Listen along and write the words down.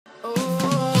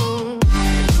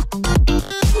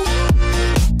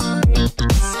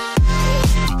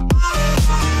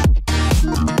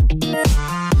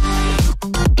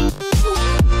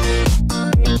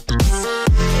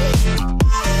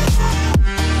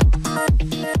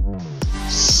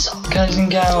guys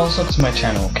and gals, welcome to my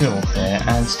channel, Killawulf here,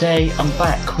 and today I'm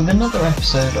back with another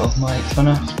episode of my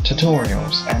Fnaf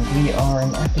tutorials, and we are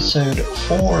in episode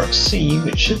 4C,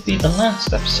 which should be the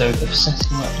last episode of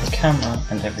setting up the camera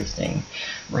and everything,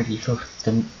 ready for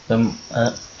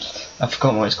I've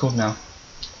forgotten what it's called now.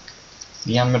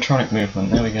 The animatronic movement,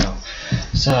 there we go.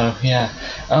 So, yeah,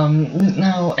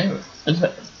 now,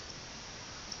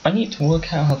 I need to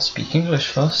work out how to speak English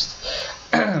first.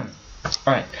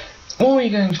 Right. What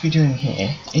we're going to be doing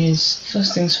here is,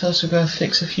 first things first, we're going to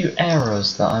fix a few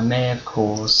errors that I may have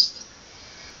caused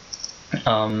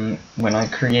when I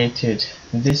created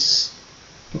this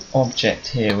object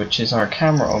here, which is our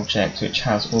camera object, which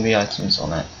has all the items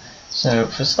on it. So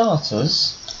for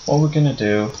starters, what we're going to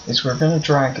do is we're going to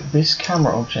drag this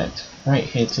camera object right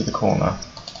here to the corner,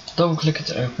 double click it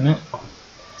to open it,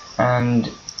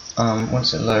 and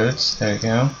once it loads, there we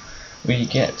go, we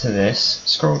get to this,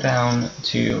 scroll down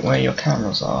to where your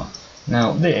cameras are.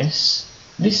 Now this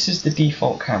is the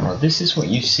default camera. This is what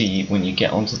you see when you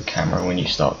get onto the camera when you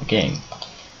start the game.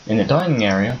 In the dining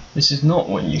area, this is not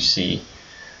what you see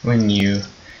when you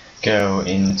go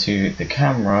into the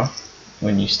camera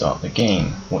when you start the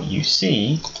game. What you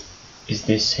see is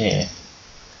this here,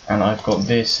 and I've got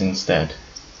this instead.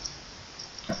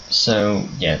 So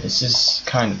yeah, this is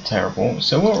kind of terrible.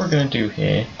 So what we're going to do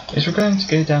here is we're going to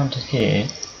go down to here,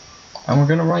 and we're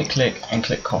going to right click and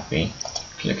click copy,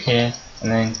 click here and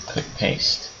then click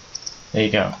paste. There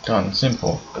you go, done,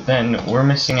 simple. But then we're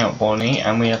missing out Bonnie,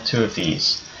 and we have two of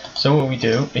these. So what we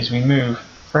do is we move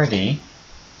Freddy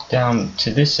down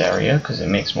to this area because it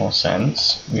makes more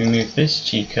sense. We move this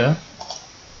Chica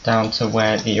down to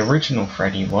where the original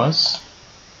Freddy was.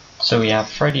 So we have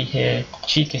Freddy here,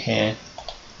 Chica here,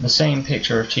 the same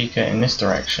picture of Chica in this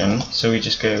direction, so we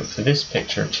just go for this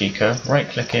picture of Chica, right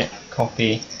click it,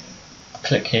 copy,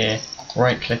 click here,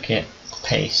 right click it,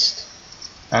 paste,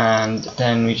 and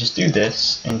then we just do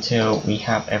this until we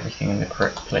have everything in the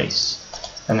correct place,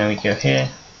 and then we go here,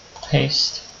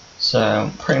 paste. So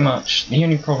pretty much the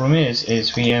only problem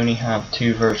is we only have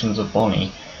two versions of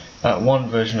Bonnie,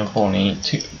 one version of Bonnie,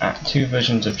 two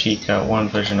versions of Chica, one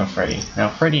version of Freddy. Now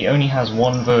Freddy only has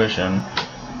one version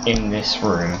in this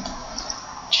room.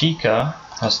 Chica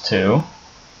has two,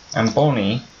 and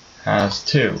Bonnie has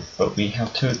two, but we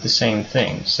have two of the same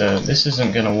thing, so this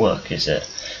isn't going to work, is it?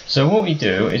 So what we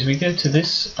do is we go to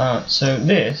this, so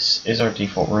this is our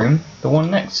default room. The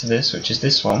one next to this, which is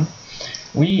this one,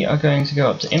 we are going to go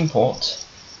up to import,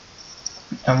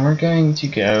 and we're going to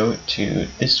go to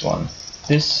this one.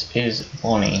 This is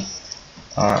Bonnie,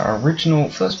 our original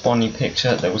first Bonnie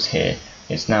picture that was here.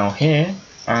 It's now here,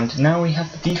 and now we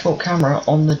have the default camera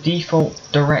on the default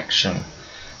direction.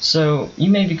 So you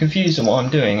may be confused on what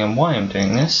I'm doing and why I'm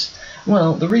doing this.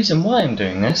 Well, the reason why I'm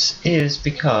doing this is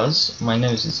because my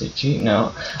nose is itchy.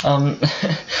 No,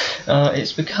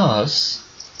 it's because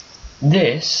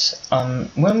this,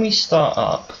 when we start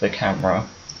up the camera,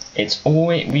 it's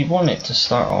always, we want it to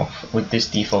start off with this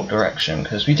default direction,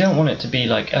 because we don't want it to be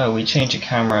like, oh, we change a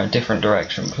camera, a different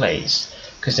direction plays,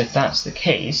 because if that's the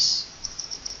case,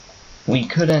 we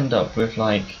could end up with,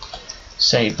 like,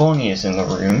 say Bonnie is in the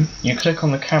room, you click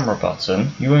on the camera button,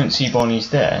 you won't see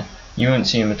Bonnie's there, you won't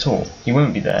see him at all, he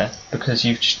won't be there because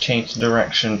you've changed the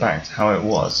direction back to how it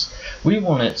was. We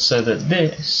want it so that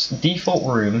this default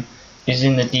room is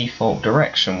in the default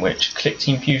direction, which Click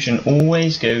Team Fusion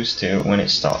always goes to when it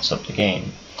starts up the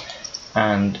game.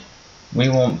 And we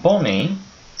want Bonnie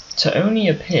to only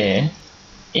appear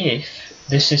if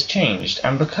this is changed,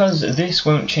 and because this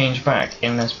won't change back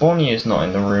unless Bonnie is not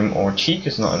in the room or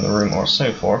Chica's not in the room or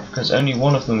so forth, because only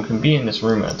one of them can be in this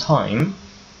room at a time,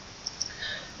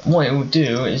 what it will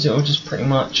do is it will just pretty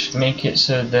much make it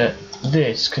so that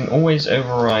this can always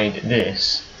override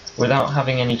this without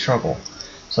having any trouble.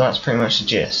 So that's pretty much the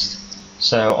gist.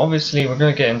 So obviously we're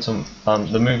going to get into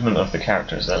the movement of the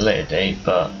characters at a later date,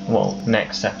 but, well,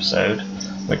 next episode,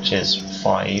 which is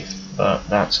 5. But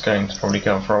that's going to probably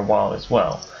go for a while as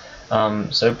well.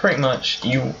 So pretty much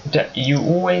you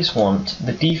always want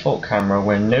the default camera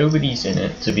when nobody's in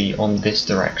it to be on this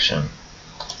direction.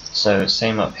 So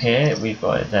same up here, we've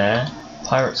got it there.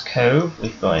 Pirates Cove,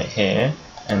 we've got it here,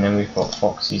 and then we've got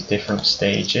Foxy's different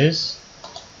stages.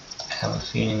 I have a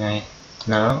feeling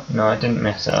no, I didn't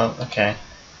mess it up. Okay.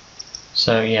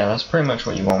 So yeah, that's pretty much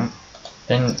what you want.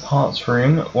 Then parts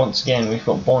room, once again we've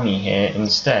got Bonnie here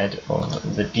instead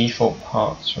of the default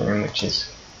parts room, which is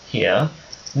here.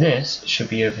 This should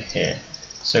be over here.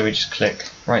 So we just click,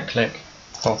 right click,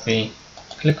 copy,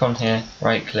 click on here,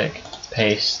 right click,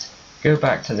 paste, go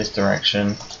back to this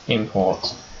direction,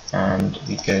 import, and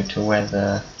we go to where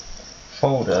the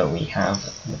folder we have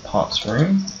the parts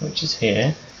room, which is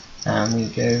here, and we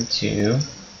go to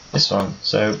this one,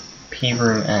 so P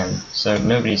room N, so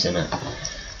nobody's in it.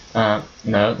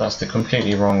 No, that's the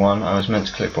completely wrong one. I was meant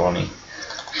to click Bonnie.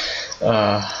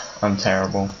 I'm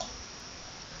terrible.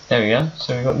 There we go,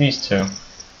 so we got these two.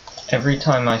 Every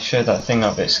time I show that thing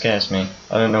up, it scares me.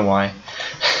 I don't know why.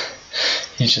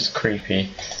 He's just creepy.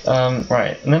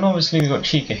 Right, and then obviously we've got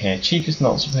Chica here. Chica's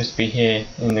not supposed to be here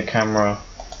in the camera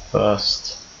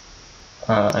first.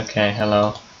 Okay,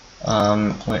 hello.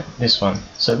 Wait, this one.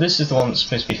 So this is the one that's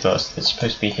supposed to be first. It's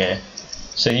supposed to be here.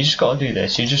 So you just got to do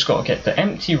this. You just got to get the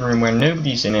empty room where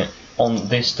nobody's in it on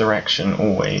this direction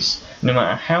always. No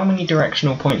matter how many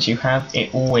directional points you have,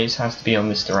 it always has to be on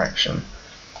this direction.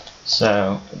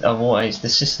 So otherwise the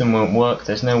system won't work.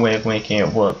 There's no way of making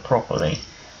it work properly.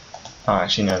 Oh,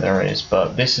 actually no, there is,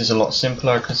 but this is a lot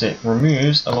simpler because it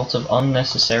removes a lot of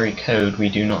unnecessary code we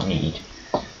do not need.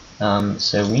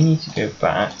 So we need to go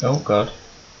back. Oh god.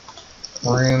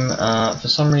 Room, for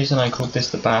some reason I called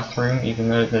this the bathroom, even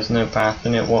though there's no bath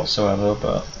in it whatsoever,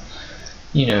 but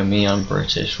you know me, I'm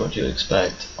British, what do you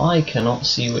expect? I cannot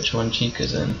see which one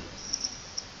Chica's in.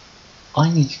 I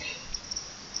need to...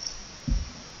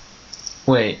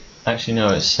 Wait, actually no,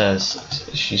 it says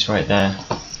she's right there.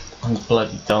 I'm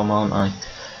bloody dumb, aren't I?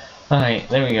 Alright,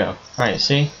 there we go. Alright,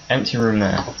 see? Empty room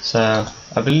there. So,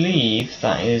 I believe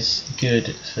that is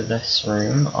good for this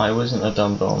room. I wasn't a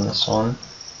dumb on this one.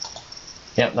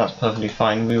 Yep, that's perfectly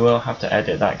fine. We will have to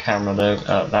edit that camera though.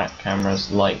 That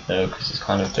camera's light though, because it's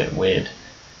kind of a bit weird.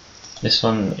 This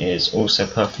one is also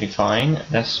perfectly fine.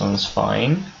 This one's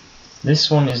fine. This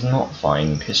one is not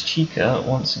fine, because Chica,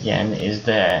 once again, is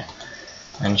there.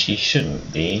 And she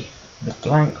shouldn't be. The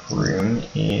blank room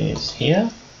is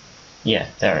here. Yeah,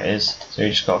 there it is. So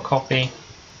we just got to copy,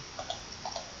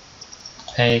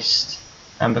 paste,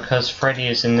 and because Freddy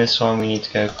is in this one, we need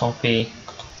to go copy,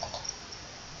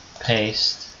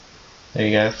 paste. There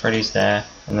you go, Freddy's there.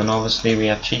 And then obviously we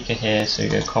have Chica here, so we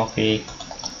go copy,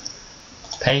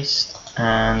 paste,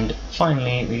 and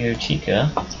finally we go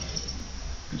Chica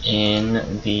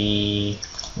in the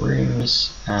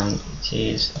rooms, and it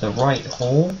is the right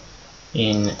hall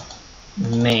in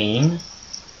main,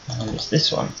 and it's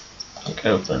this one. Click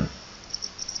open.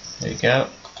 There you go.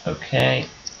 Okay.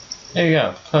 There you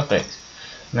go. Perfect.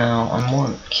 Now I'm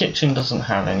on kitchen doesn't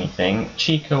have anything.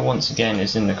 Chica once again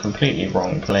is in the completely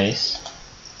wrong place.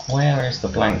 Where is the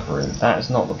blank room? That is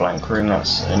not the blank room,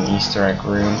 that's an Easter egg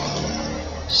room.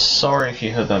 Sorry if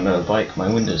you heard that motorbike,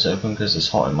 my window's open because it's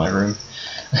hot in my room.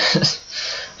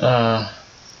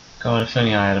 God, if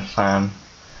only I had a fan.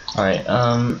 Alright,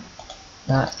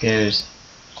 that goes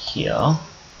here.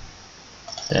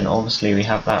 Then obviously we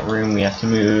have that room, we have to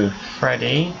move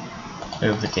Freddy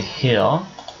over to here.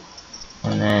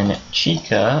 And then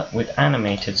Chica with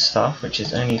animated stuff, which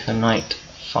is only for night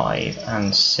 5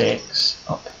 and 6,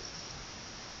 up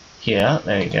here,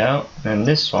 there you go. And then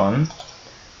this one,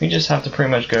 we just have to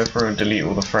pretty much go through and delete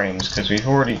all the frames, because we've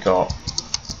already got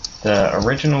the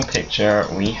original picture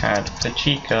we had for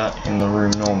Chica in the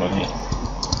room normally.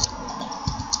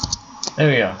 There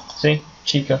we go, see?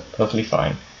 Chica, perfectly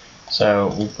fine.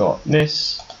 So we've got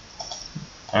this,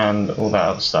 and all that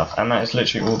other stuff, and that is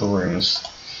literally all the rooms.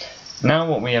 Now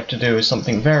what we have to do is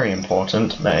something very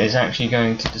important that is actually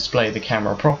going to display the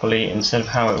camera properly instead of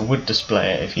how it would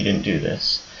display it if you didn't do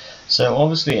this. So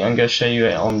obviously I'm going to show you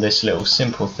it on this little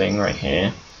simple thing right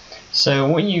here. So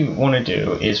what you want to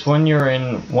do is when you're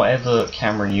in whatever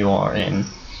camera you are in,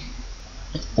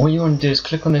 what you want to do is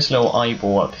click on this little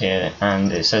eyeball up here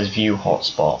and it says view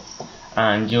hotspot.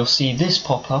 And you'll see this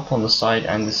pop up on the side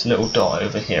and this little dot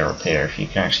over here appear, if you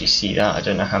can actually see that. I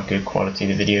don't know how good quality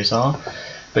the videos are,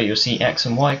 but you'll see X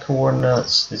and Y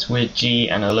coordinates, this weird G,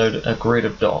 and a grid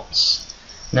of dots.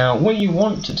 Now what you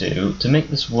want to do to make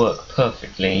this work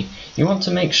perfectly, you want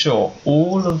to make sure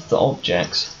all of the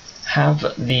objects have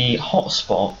the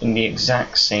hotspot in the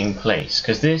exact same place,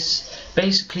 because this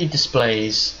basically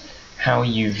displays how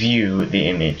you view the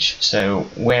image, so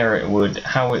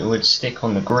how it would stick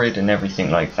on the grid and everything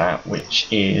like that, which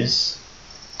is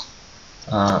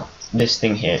this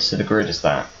thing here. So the grid is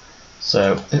that.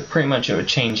 So pretty much it would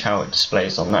change how it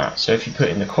displays on that. So if you put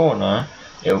it in the corner,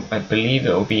 I believe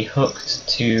it will be hooked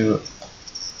to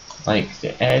like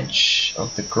the edge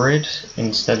of the grid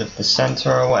instead of the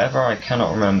center or whatever. I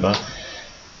cannot remember.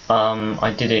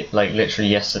 I did it like literally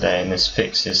yesterday, and this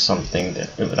fixes something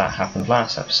that happened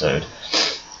last episode.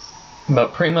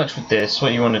 But pretty much with this,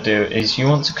 what you want to do is you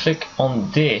want to click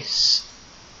on this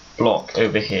block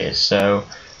over here. So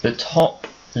the top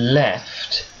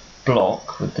left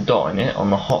block with the dot in it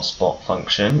on the hotspot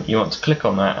function, you want to click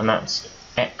on that, and that's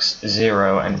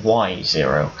X0 and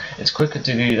Y0. It's quicker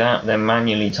to do that than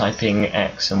manually typing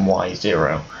X and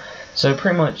Y0. So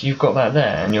pretty much you've got that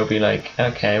there, and you'll be like,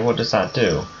 okay, what does that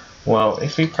do? Well,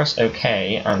 if we press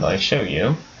OK and I show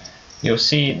you, you'll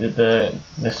see that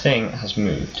the thing has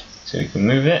moved. So we can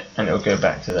move it and it'll go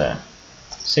back to there.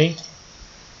 See?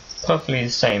 Perfectly the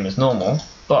same as normal,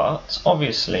 but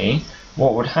obviously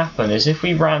what would happen is if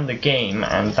we ran the game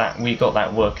and that we got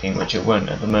that working, which it won't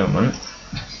at the moment,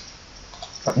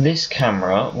 this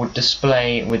camera would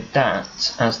display with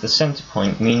that as the center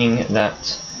point, meaning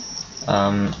that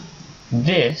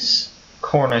this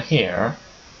corner here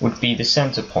would be the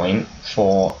center point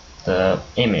for the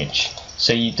image.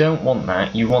 So you don't want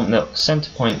that, you want the center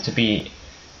point to be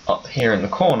up here in the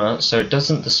corner so it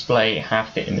doesn't display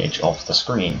half the image off the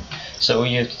screen. So all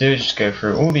you have to do is just go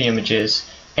through all the images,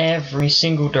 every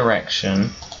single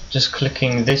direction, just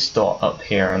clicking this dot up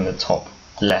here in the top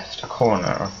left corner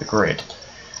of the grid,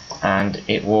 and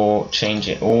it will change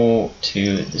it all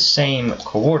to the same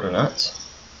coordinate,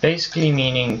 basically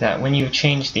meaning that when you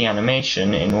change the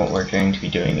animation in what we're going to be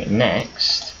doing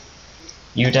next,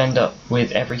 you'd end up with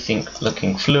everything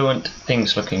looking fluent,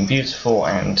 things looking beautiful,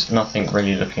 and nothing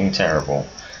really looking terrible,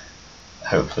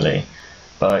 hopefully.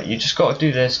 But you just got to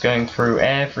do this, going through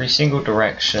every single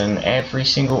direction, every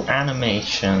single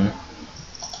animation,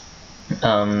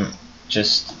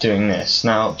 just doing this.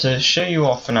 Now, to show you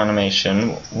off an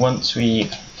animation, once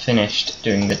we've finished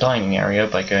doing the dining area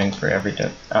by going through every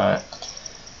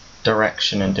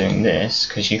direction and doing this,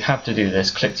 because you have to do this,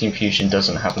 Click Team Fusion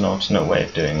doesn't have an alternate way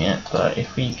of doing it, but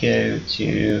if we go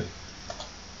to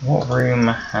what room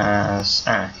has,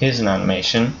 here's an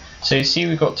animation. So you see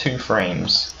we've got 2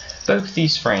 frames. Both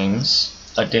these frames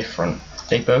are different.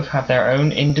 They both have their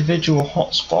own individual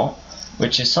hotspot,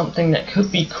 which is something that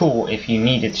could be cool if you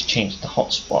needed to change the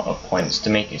hotspot of points to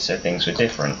make it so things were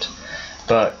different.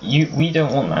 But we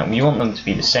don't want that, we want them to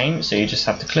be the same, so you just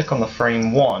have to click on the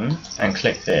frame 1 and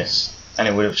click this, and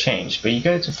it would have changed. But you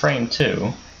go to frame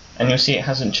 2, and you'll see it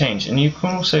hasn't changed. And you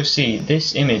can also see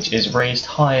this image is raised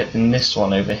higher than this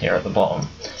one over here at the bottom.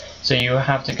 So you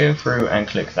have to go through and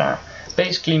click that.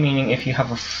 Basically meaning if you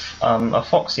have a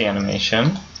Foxy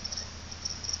animation,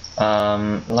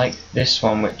 like this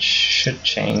one, which should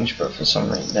change, but for some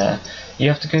reason there, you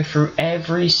have to go through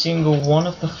every single one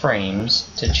of the frames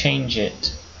to change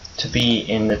it to be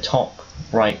in the top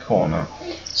right corner.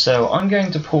 So I'm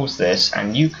going to pause this,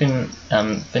 and you can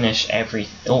finish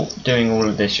doing all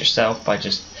of this yourself by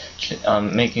just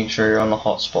making sure you're on the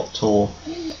hotspot tool,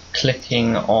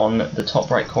 clicking on the top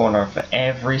right corner for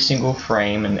every single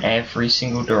frame and every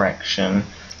single direction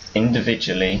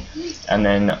individually, and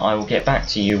then I will get back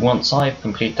to you once I've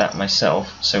completed that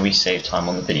myself, so we save time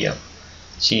on the video.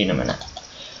 See you in a minute.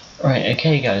 Right,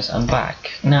 okay guys, I'm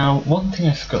back. Now, one thing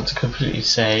I forgot to completely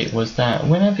say was that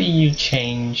whenever you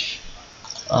change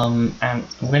the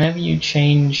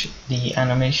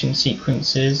animation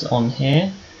sequences on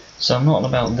here, so I'm not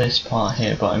about this part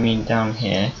here, but I mean down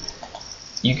here,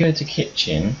 you go to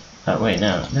kitchen, wait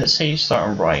no, let's say you start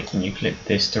on right and you click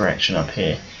this direction up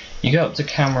here. You go up to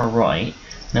camera right.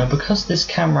 Now because this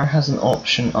camera has an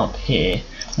option up here,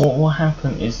 what will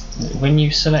happen is when you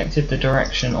selected the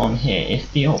direction on here,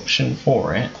 if the option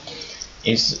for it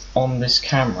is on this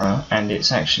camera and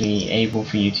it's actually able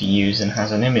for you to use and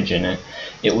has an image in it,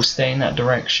 it will stay in that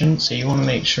direction. So you want to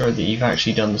make sure that you've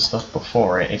actually done the stuff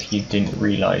before it if you didn't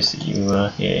realise that you were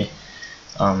here.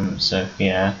 So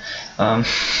yeah.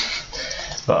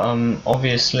 But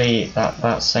obviously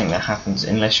that's something that happens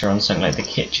unless you're on something like the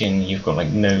kitchen. You've got like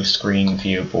no screen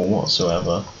viewable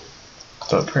whatsoever,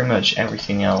 but pretty much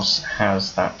everything else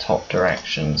has that top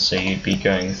direction, so you'd be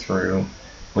going through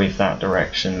with that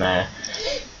direction there.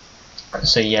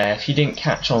 So yeah, if you didn't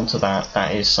catch on to that,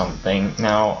 that is something.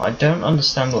 Now I don't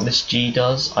understand what this G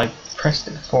does. I pressed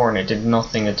it before and it did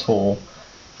nothing at all,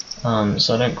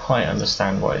 so I don't quite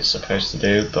understand what it's supposed to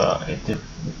do, but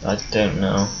I don't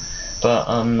know. But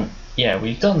yeah,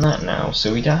 we've done that now,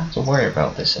 so we don't have to worry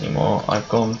about this anymore. I've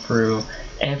gone through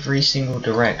every single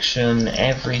direction,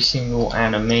 every single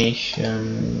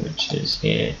animation, which is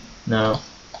here, no,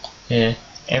 here,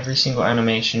 every single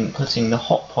animation, putting the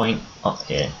hot point up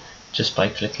here just by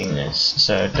clicking this.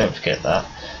 So don't forget that.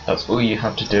 That's all you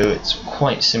have to do. It's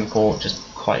quite simple, just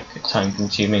quite time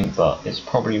consuming, but it's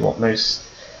probably what most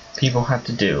people have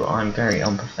to do. I'm very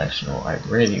unprofessional. I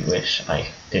really wish I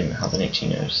didn't have an itchy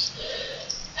nose.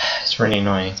 It's really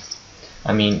annoying.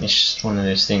 I mean, it's just one of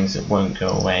those things that won't go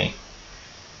away.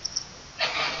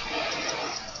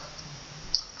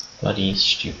 Bloody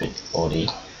stupid body.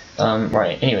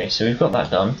 Right, anyway, so we've got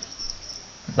that done.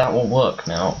 That will work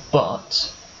now,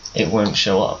 but it won't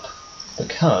show up.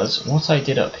 because what I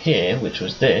did up here, which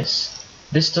was this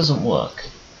doesn't work.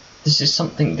 This is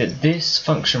something that this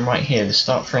function right here, the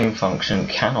start frame function,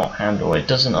 cannot handle. It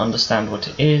doesn't understand what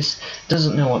it is,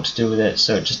 doesn't know what to do with it,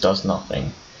 so it just does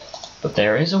nothing. But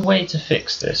there is a way to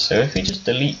fix this. So if we just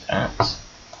delete that,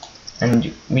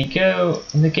 and we go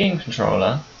in the game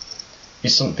controller,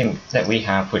 is something that we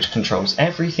have which controls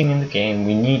everything in the game.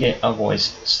 We need it,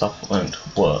 otherwise stuff won't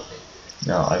work.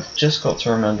 Now I've just got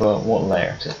to remember what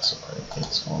layer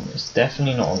it's on. It's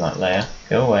definitely not on that layer.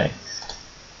 Go away.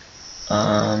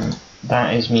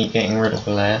 That is me getting rid of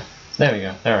a layer. There we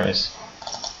go, there it is.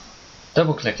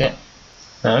 Double click it.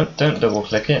 No, don't double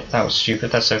click it, that was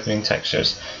stupid, that's opening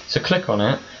textures. So click on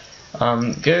it,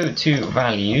 go to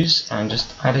values and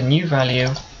just add a new value,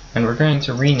 and we're going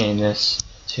to rename this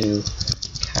to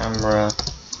camera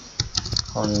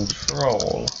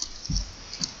control.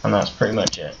 And that's pretty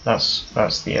much it.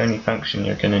 That's the only function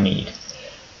you're going to need.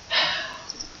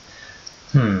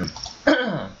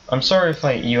 I'm sorry if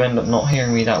you end up not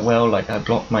hearing me that well, like I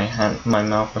blocked my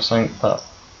mouth or something, but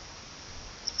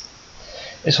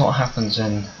it's what happens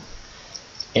when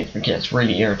it gets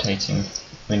really irritating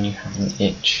when you have an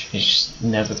itch. It's just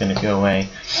never going to go away.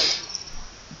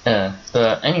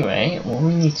 But anyway, what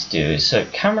we need to do is, so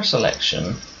camera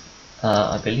selection,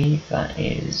 I believe that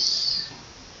is...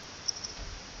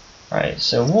 Right,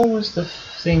 so what was the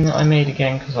thing I made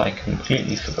again, because I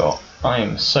completely forgot. I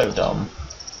am so dumb.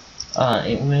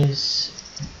 It was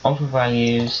alter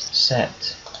values,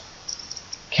 set,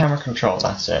 camera control,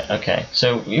 that's it. Okay,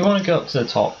 so you want to go up to the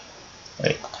top.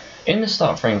 Right. In the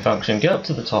start frame function, go up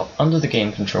to the top, under the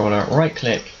game controller, right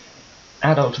click,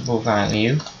 add alterable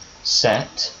value,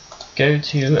 set, go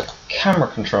to camera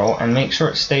control and make sure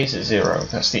it stays at 0.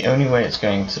 That's the only way it's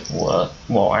going to work.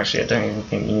 Well, actually I don't even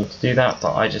think you need to do that,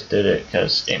 but I just did it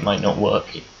because it might not work.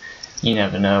 You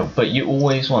never know, but you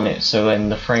always want it so when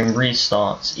the frame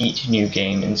restarts each new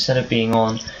game, instead of being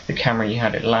on the camera you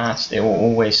had it last, it will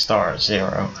always start at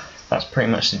 0. That's pretty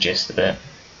much the gist of it.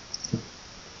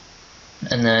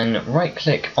 And then right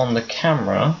click on the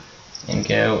camera and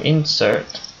go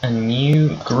insert a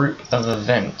new group of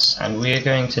events, and we are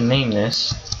going to name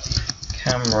this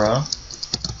camera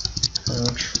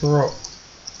control.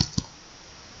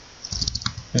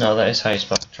 No, that is how you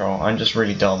spell control. I'm just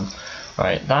really dumb.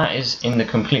 Right, that is in the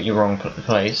completely wrong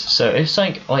place. So if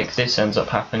something like this ends up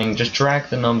happening, just drag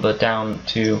the number down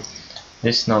to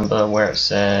this number where it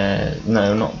says,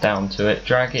 no, not down to it,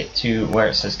 drag it to where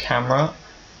it says camera.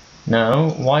 No,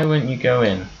 why won't you go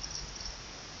in?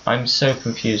 I'm so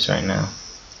confused right now.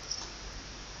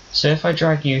 So if I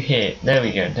drag you here, there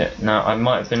we go. Now I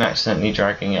might have been accidentally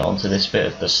dragging it onto this bit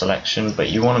of the selection, but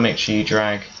you want to make sure you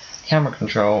drag camera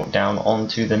control down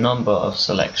onto the number of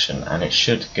selection and it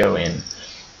should go in.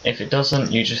 If it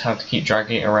doesn't, you just have to keep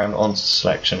dragging it around onto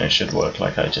selection. It should work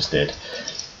like I just did.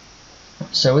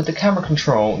 So with the camera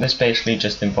control, this basically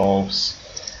just involves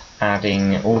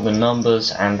adding all the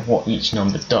numbers and what each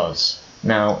number does.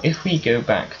 Now if we go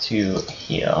back to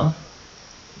here,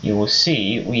 you will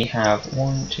see we have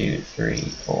 1, 2, 3,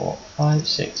 4, 5,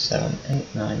 6, 7,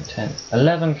 8, 9, 10,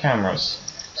 11 cameras.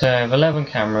 So I have 11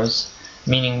 cameras,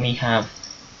 meaning we have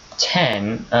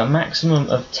 10, a maximum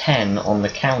of 10 on the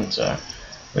counter,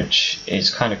 which is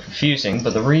kind of confusing,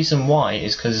 but the reason why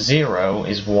is because 0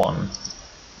 is 1,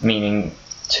 meaning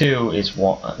 2 is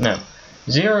 1, no,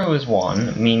 0 is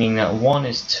 1, meaning that 1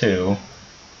 is 2,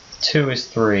 2 is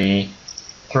 3,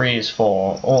 3 is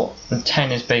 4, or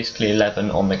 10 is basically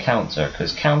 11 on the counter,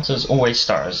 because counters always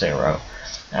start at 0,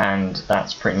 and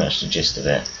that's pretty much the gist of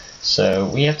it. So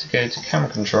we have to go to camera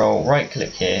control, right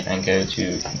click here and go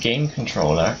to game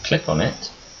controller, click on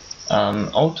it,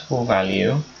 alterable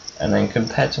value, and then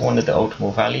compare to one of the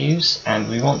alterable values, and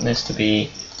we want this to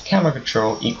be camera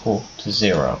control equal to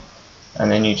 0. And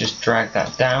then you just drag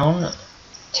that down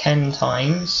 10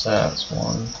 times, so that's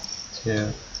 1,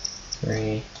 2,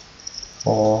 3,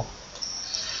 4,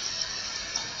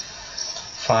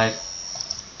 5,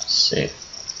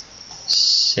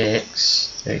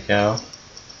 6, there you go.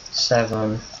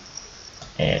 7,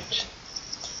 8,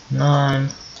 9,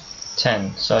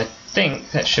 10. So I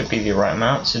think that should be the right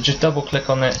amount. So just double click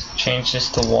on it, change this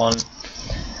to 1,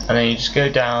 and then you just go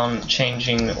down,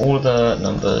 changing all the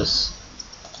numbers,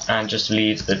 and just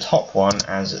leave the top one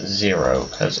as 0,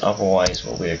 because otherwise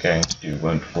what we are going to do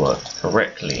won't work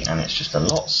correctly, and it's just a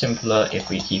lot simpler if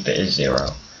we keep it as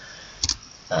 0.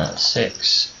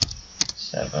 6,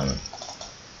 7,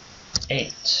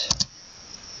 8,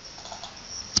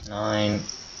 9,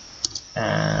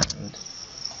 and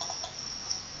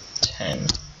 10.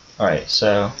 Alright,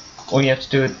 so all you have to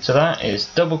do to that is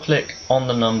double click on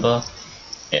the number,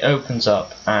 it opens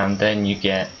up, and then you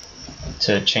get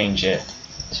to change it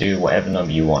to whatever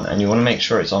number you want, and you want to make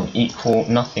sure it's on equal,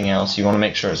 nothing else. You want to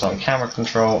make sure it's on camera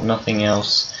control, nothing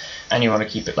else, and you want to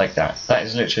keep it like that. That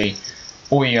is literally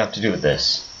all you have to do with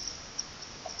this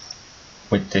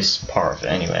part of it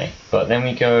anyway. But then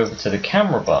we go over to the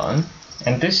camera button,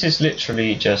 and this is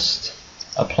literally just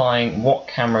applying what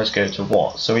cameras go to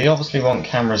what. So we obviously want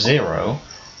camera 0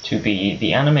 to be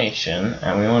the animation,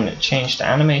 and we want to change the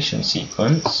animation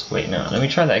sequence. Wait, no, let me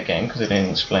try that again because I didn't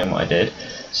explain what I did.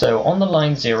 So on the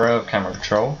line 0 of camera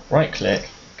control, right click,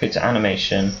 go to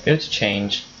animation, go to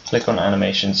change, click on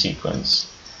animation sequence.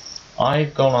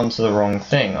 I've gone onto the wrong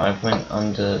thing. I went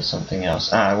under something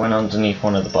else. I went underneath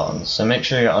one of the buttons. So make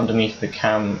sure you're underneath the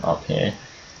cam up here.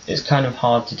 It's kind of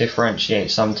hard to differentiate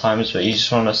sometimes, but you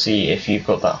just want to see if you've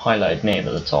got that highlighted name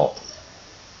at the top,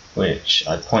 which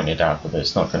I pointed out, but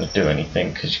it's not going to do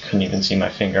anything because you couldn't even see my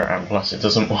finger, and plus it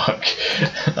doesn't work.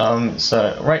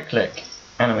 So right click,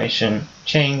 animation,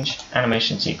 change,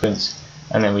 animation sequence,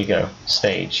 and then we go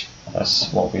stage.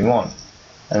 That's what we want.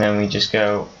 And then we just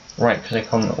go right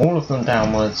click on all of them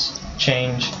downwards,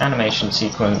 change, animation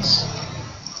sequence.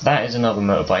 That is another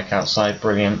motorbike outside,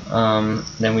 brilliant.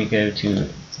 Then we go to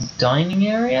dining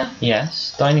area.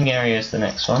 Yes, dining area is the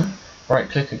next one. Right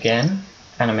click again,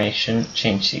 animation,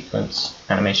 change sequence,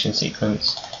 animation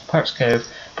sequence, parts cove.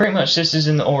 Pretty much this is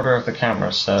in the order of the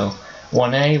camera, so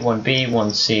 1A, 1B,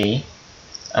 1C,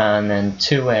 and then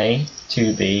 2A,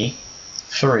 2B,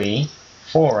 3,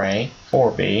 4A,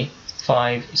 4B,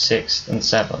 5, 6, and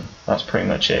 7. That's pretty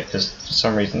much it, because for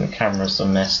some reason the cameras are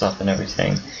messed up and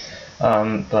everything.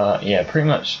 But yeah, pretty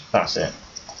much that's it.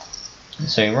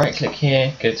 So you right click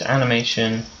here, go to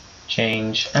animation,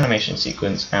 change, animation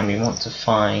sequence, and we want to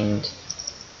find,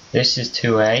 this is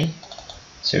 2A,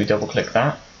 so we double click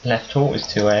that, left alt is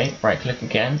 2A, right click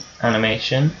again,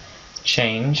 animation,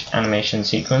 change, animation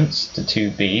sequence to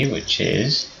 2B, which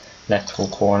is left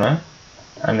alt corner,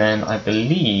 and then I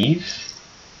believe,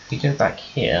 if we go back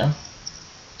here,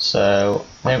 so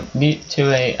then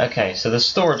 2A, okay, so the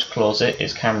storage closet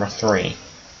is camera 3,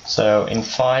 so in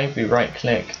 5 we right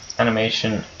click,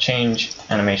 animation, change,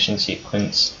 animation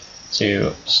sequence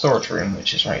to storage room,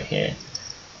 which is right here.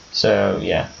 So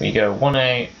yeah, we go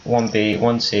 1A, 1B,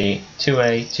 1C,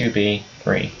 2A, 2B,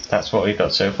 3. That's what we've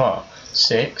got so far.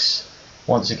 6,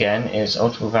 once again, is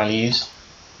multiple values.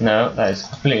 No, that is a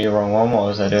completely wrong one. What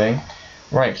was I doing?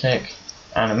 Right click,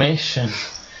 animation,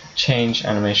 change,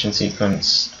 animation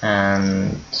sequence,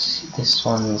 and this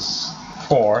one's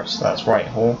 4, so that's right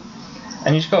hole.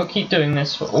 And you've got to keep doing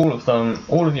this for all of them,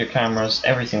 all of your cameras,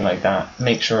 everything like that.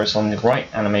 Make sure it's on the right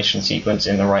animation sequence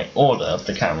in the right order of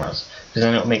the cameras, because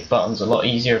then it'll make buttons a lot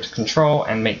easier to control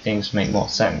and make things make more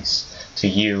sense to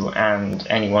you and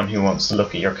anyone who wants to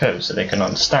look at your code so they can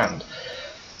understand.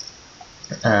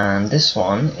 And this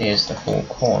one is the whole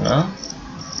corner,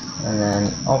 and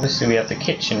then obviously we have the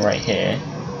kitchen right here.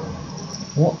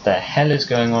 What the hell is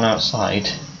going on outside?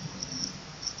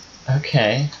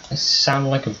 Okay, it sounds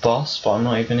like a bus, but I'm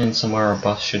not even in somewhere a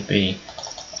bus should be.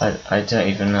 I don't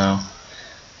even know.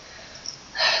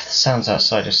 The sounds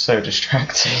outside are so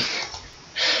distracting.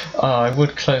 I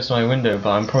would close my window, but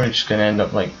I'm probably just going to end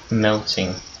up like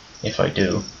melting if I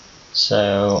do.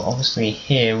 So obviously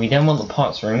here we then want the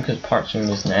parts room, because parts room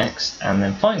is next, and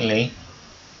then finally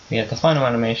we have the final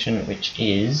animation, which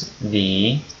is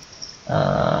the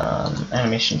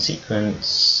animation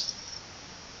sequence.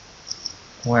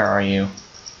 Where are you?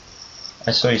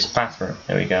 I saw you, bathroom.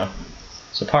 There we go.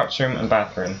 So parts room and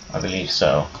bathroom, I believe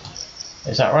so.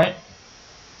 Is that right?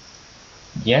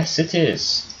 Yes, it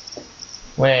is.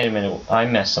 Wait a minute, I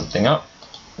messed something up.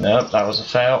 Nope, that was a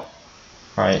fail.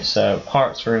 Right, so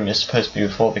parts room is supposed to be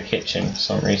before the kitchen for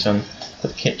some reason.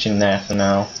 Put the kitchen there for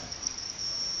now.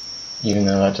 Even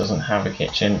though that doesn't have a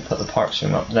kitchen, put the parts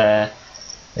room up there.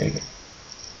 There we go.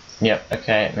 Yep,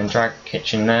 okay, and then drag the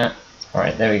kitchen there.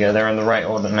 Alright, there we go, they're in the right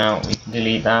order now. We can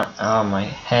delete that. Ah, my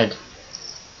head.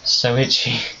 So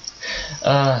itchy.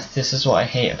 This is what I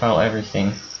hate about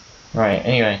everything. Right,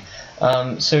 anyway.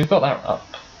 So we've got that up.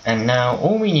 And now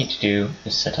all we need to do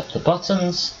is set up the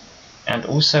buttons and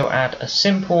also add a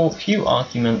simple few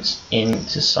arguments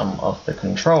into some of the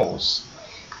controls.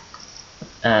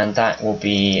 And that will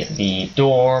be the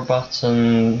door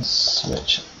buttons,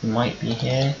 which might be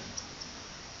here.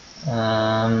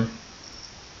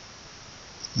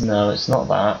 No, it's not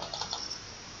that.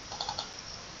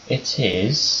 It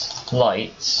is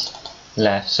lights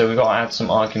left, so we've got to add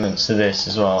some arguments to this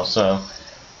as well, so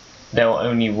they'll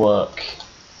only work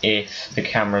if the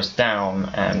camera's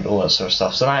down and all that sort of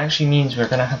stuff. So that actually means we're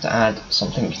going to have to add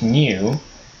something new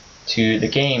to the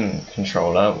game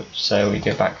controller, so we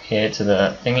go back here to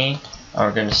the thingy, and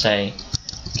we're going to say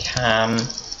cam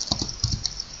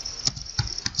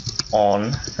on,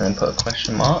 and then put a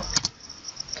question mark.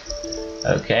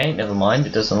 Okay, never mind,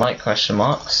 it doesn't like question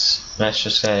marks. Let's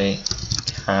just say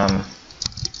cam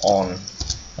on.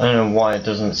 I don't know why it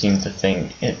doesn't seem to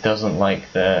think it doesn't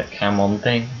like the cam on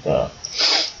thing, but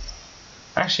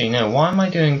actually no, why am I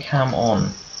doing cam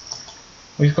on?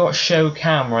 We've got show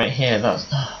cam right here.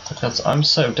 That's I'm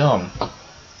so dumb.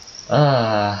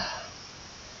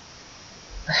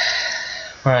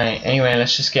 Right, anyway,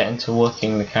 let's just get into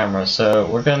working the camera. So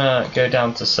we're gonna go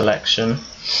down to selection,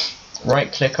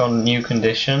 right click on new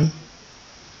condition,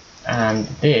 and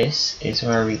this is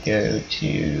where we go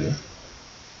to,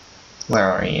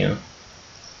 where are you?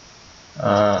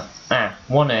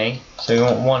 1A, so we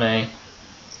want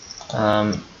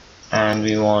 1A, and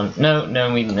we want,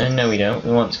 no we don't,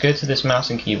 we want to go to this mouse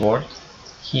and keyboard,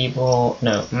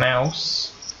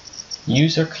 mouse,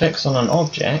 user clicks on an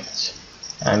object,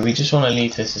 and we just want to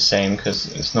leave this the same because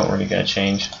it's not really going to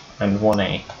change, and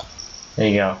 1A, there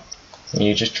you go, and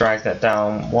you just drag that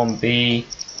down, 1B,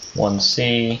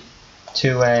 1C,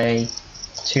 2A,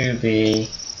 2B,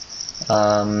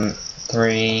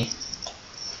 3,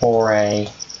 4A,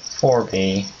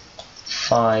 4B,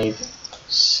 5,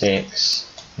 6,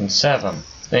 and 7.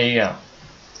 There you go.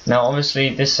 Now obviously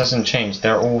this hasn't changed,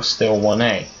 they're all still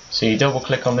 1A. So you double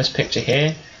click on this picture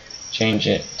here, change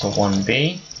it to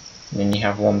 1B, and then you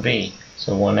have 1B.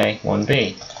 So 1A,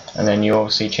 1B. And then you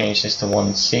obviously change this to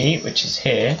 1C, which is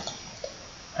here.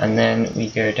 And then we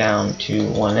go down to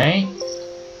 1A.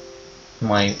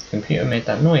 My computer made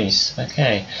that noise.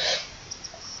 Okay.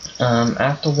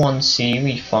 After 1C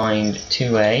we find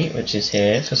 2A, which is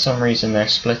here. For some reason they're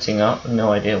splitting up,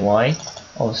 no idea why.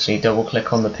 Obviously double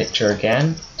click on the picture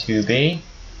again, 2B.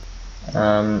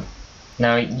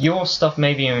 Now your stuff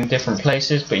may be in different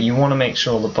places, but you want to make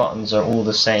sure the buttons are all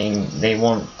the same. You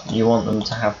want them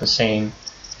to have the same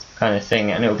kind of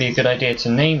thing, and it would be a good idea to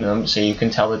name them so you can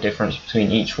tell the difference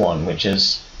between each one, which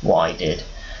is what I did.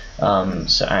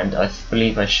 And I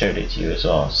believe I showed it to you as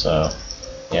well, so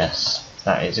yes,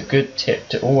 that is a good tip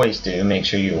to always do. Make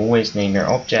sure you always name your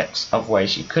objects,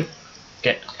 otherwise you could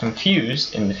get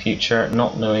confused in the future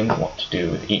not knowing what to do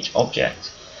with each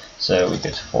object. So we go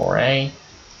to 4A,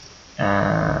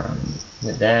 and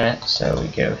we're there, so we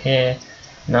go here.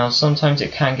 Now sometimes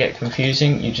it can get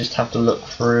confusing, you just have to look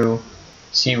through,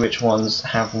 see which ones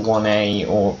have 1A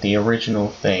or the original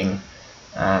thing,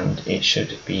 and it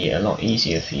should be a lot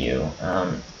easier for you,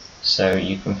 so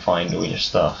you can find all your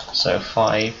stuff. So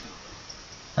 5,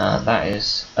 that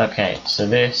is, okay, so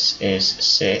this is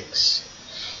 6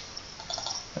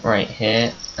 right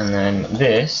here, and then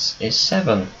this is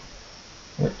 7,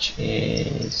 which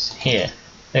is here.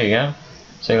 There you go.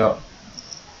 So you got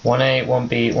 1A,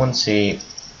 1B, 1C,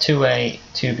 2A,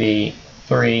 2B,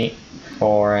 3,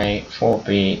 4A,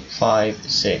 4B,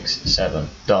 5, 6, 7.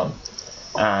 Done.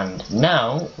 And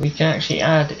now we can actually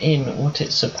add in what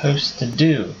it's supposed to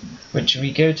do, which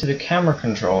we go to the camera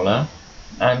controller,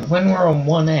 and when we're on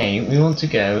 1A we want to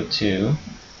go to,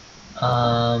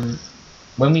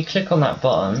 when we click on that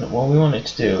button, what we want it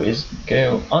to do is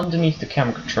go underneath the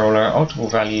camera controller, alternate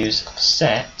values,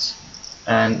 set,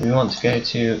 and we want to go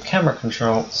to camera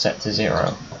control, set to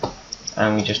 0.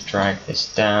 And we just drag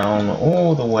this down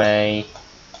all the way,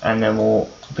 and then we'll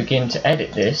begin to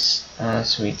edit this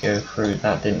as we go through.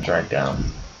 That didn't drag down.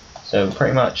 So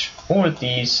pretty much all of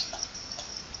these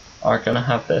are going to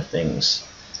have their things.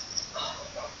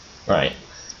 Right,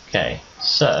 okay,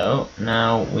 so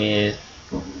now with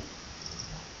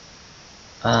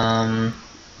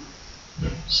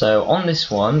so on this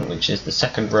one, which is the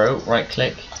second row, right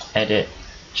click, edit,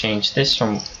 change this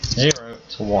from 0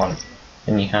 to 1.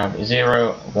 Then you have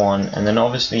 0, 1, and then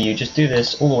obviously you just do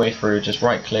this all the way through, just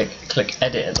right click, click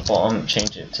edit at the bottom,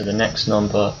 change it to the next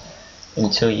number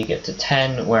until you get to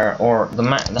 10, or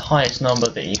the highest number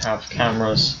that you have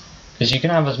cameras, because you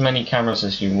can have as many cameras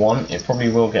as you want. It probably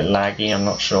will get laggy, I'm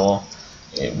not sure.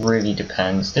 It really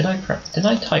depends. Did I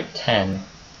type 10?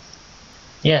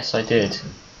 Yes, I did.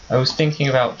 I was thinking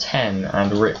about 10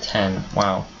 and writ 10.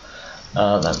 Wow.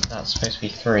 That's supposed to be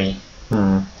 3.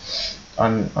 I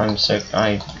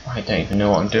don't even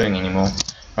know what I'm doing anymore.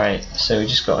 Right, so we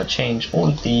just got to change all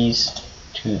of these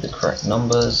to the correct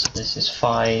numbers. This is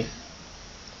 5.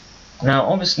 Now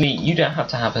obviously you don't have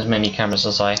to have as many cameras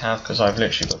as I have, because I've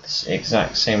literally got this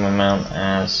exact same amount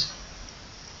as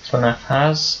Fnaf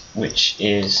has, which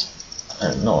is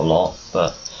not a lot,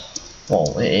 but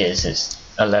well, it is. It's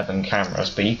 11 cameras,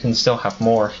 but you can still have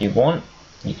more if you want.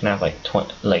 You can have like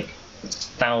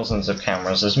thousands of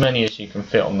cameras, as many as you can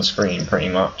fit on the screen pretty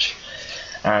much.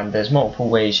 And there's multiple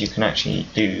ways you can actually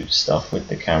do stuff with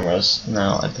the cameras.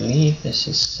 Now I believe this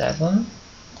is 7.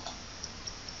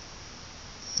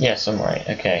 Yes, I'm right.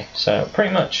 Okay, so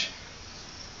pretty much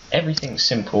everything's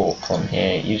simple from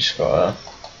here. You just gotta...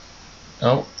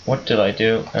 Oh, what did I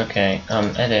do? Okay,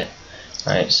 edit.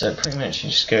 Right, so pretty much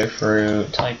you just go through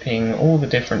typing all the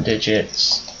different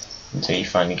digits until you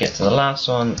finally get to the last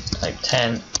one, type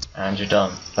 10, and you're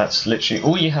done. That's literally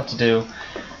all you have to do,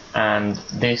 and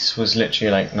this was literally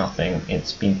like nothing.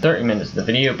 It's been 30 minutes of the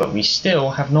video, but we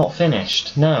still have not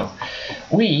finished. No,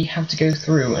 we have to go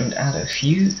through and add a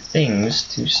few things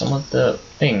to some of the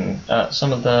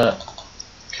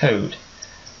code.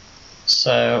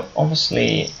 So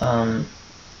obviously,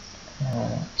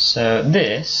 so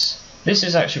this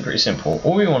is actually pretty simple.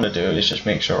 All we want to do is just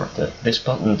make sure that this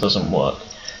button doesn't work.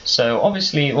 So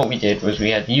obviously what we did was we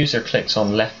had user clicks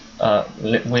on left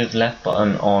with left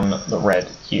button on the red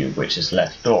cube, which is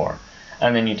left door,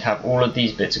 and then you'd have all of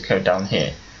these bits of code down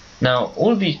here. Now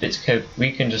all of these bits of code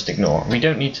we can just ignore. We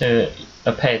don't need to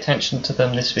pay attention to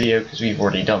them this video because we've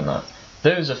already done that.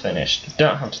 Those are finished. You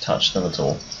don't have to touch them at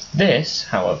all. This,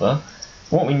 however,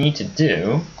 what we need to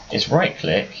do is right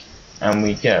click and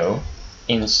we go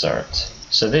insert.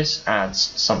 So this adds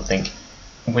something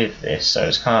with this. So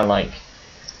it's kind of like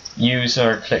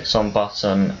user clicks on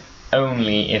button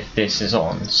only if this is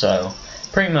on. So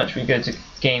pretty much we go to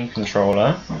game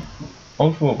controller,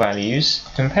 audible values,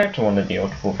 compare to one of the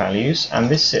audible values, and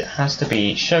this it has to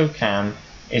be show cam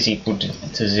is equal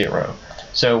to 0.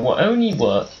 So it will only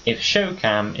work if show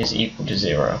cam is equal to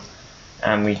 0.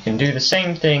 And we can do the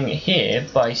same thing here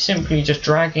by simply just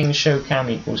dragging show cam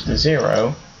equals to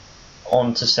 0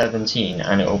 onto 17,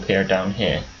 and it will appear down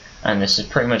here. And this is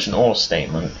pretty much an or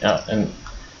statement, an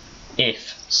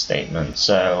if statement.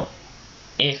 So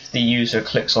if the user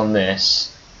clicks on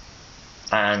this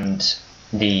and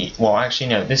well actually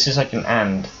no, this is like an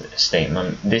and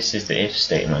statement, this is the if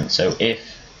statement. So if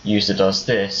user does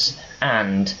this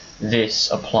and this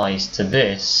applies to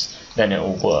this, then it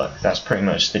will work. That's pretty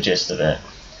much the gist of it.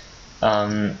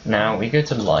 Now we go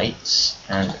to lights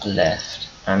and left,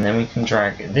 and then we can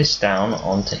drag this down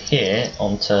onto here,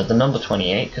 onto the number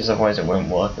 28, because otherwise it won't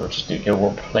work. It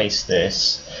will replace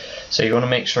this. So you want to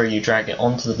make sure you drag it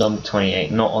onto the number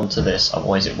 28, not onto this,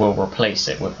 otherwise it will replace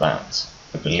it with that,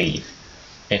 I believe.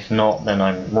 If not, then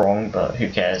I'm wrong, but who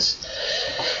cares?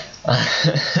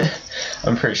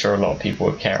 I'm pretty sure a lot of people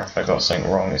would care if I got something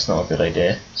wrong. It's not a good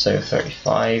idea. So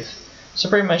 35. So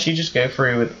pretty much you just go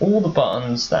through with all the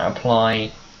buttons that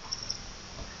apply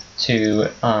to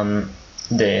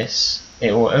this.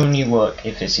 It will only work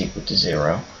if it's equal to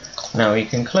 0. Now we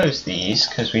can close these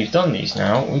because we've done these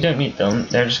now. We don't need them.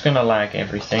 They're just going to lag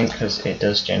everything because it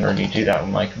does generally do that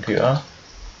with my computer.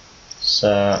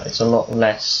 So it's a lot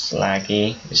less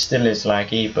laggy. It still is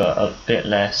laggy, but a bit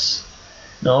less.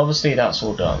 Now obviously that's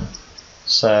all done.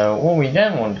 So what we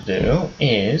then want to do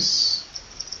is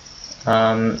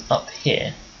up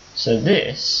here. So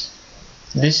this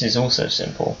is also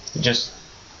simple. Just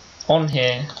on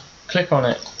here, click on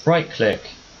it, right click,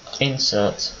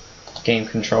 insert, game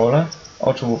controller,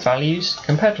 audible values,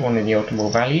 compare to one of the audible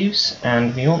values,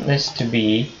 and we want this to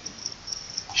be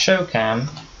show cam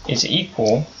is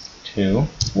equal to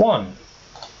 1.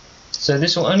 So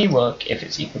this will only work if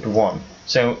it's equal to 1.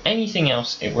 So anything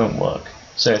else it won't work.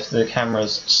 So if the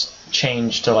camera's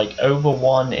changed to like over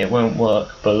 1, it won't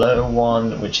work. Below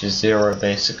 1, which is 0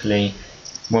 basically,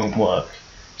 won't work.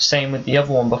 Same with the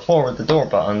other one before with the door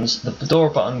buttons. The door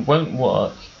button won't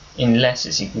work unless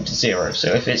it's equal to 0.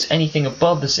 So if it's anything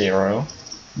above the 0,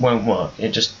 won't work. It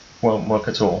just won't work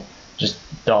at all. Just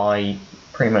die,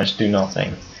 pretty much do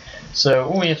nothing. So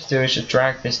all we have to do is just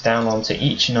drag this down onto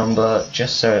each number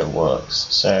just so it works.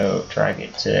 So drag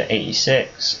it to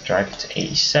 86, drag it to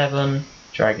 87,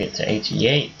 drag it to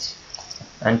 88,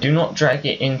 and do not drag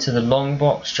it into the long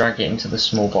box, drag it into the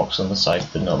small box on the side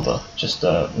of the number. Just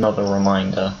another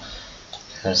reminder,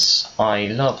 because I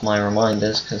love my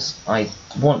reminders, because I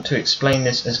want to explain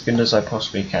this as good as I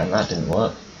possibly can. That didn't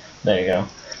work. There you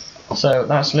go. So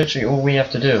that's literally all we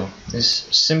have to do. It's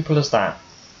simple as that.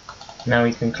 Now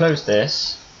we can close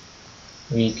this,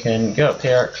 we can go up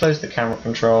here, close the camera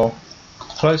control,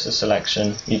 close the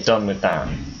selection, you're done with that.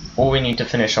 All we need to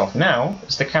finish off now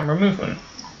is the camera movement.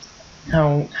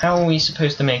 How are we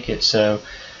supposed to make it so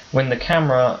when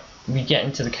we get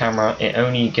into the camera, it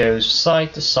only goes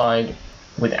side to side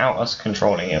without us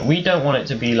controlling it? We don't want it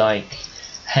to be like,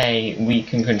 hey, we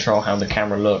can control how the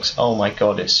camera looks, oh my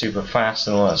god, it's super fast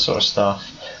and all that sort of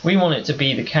stuff. We want it to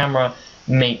be the camera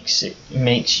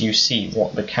makes you see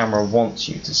what the camera wants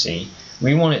you to see.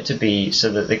 We want it to be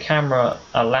so that the camera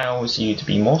allows you to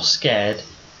be more scared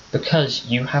because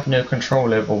you have no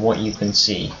control over what you can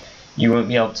see. You won't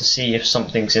be able to see if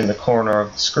something's in the corner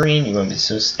of the screen, you won't be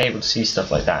able to see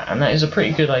stuff like that, and that is a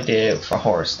pretty good idea for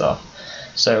horror stuff.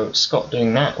 So Scott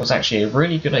doing that was actually a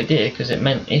really good idea, because it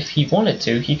meant if he wanted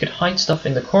to, he could hide stuff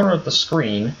in the corner of the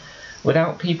screen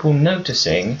without people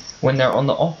noticing when they're on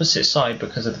the opposite side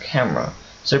because of the camera.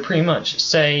 So pretty much,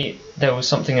 say there was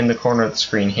something in the corner of the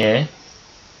screen here,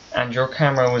 and your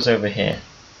camera was over here.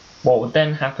 What would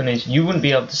then happen is you wouldn't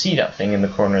be able to see that thing in the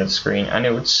corner of the screen, and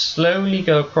it would slowly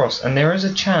go across, and there is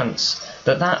a chance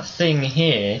that that thing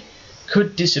here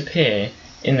could disappear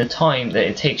in the time that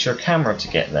it takes your camera to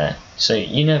get there. So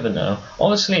you never know.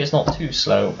 Obviously it's not too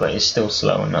slow, but it's still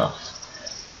slow enough.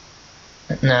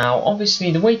 Now obviously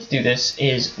the way to do this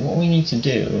is, what we need to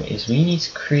do is we need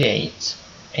to create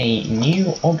a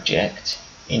new object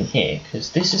in here,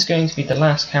 because this is going to be the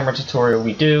last camera tutorial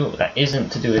we do that isn't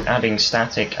to do with adding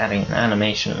static, adding an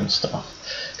animation and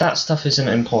stuff. That stuff isn't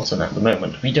important at the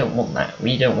moment. We don't want that.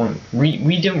 We don't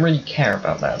really care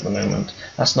about that at the moment.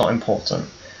 That's not important.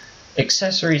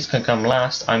 Accessories can come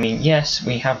last. I mean, yes,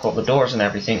 we have got the doors and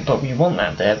everything, but we want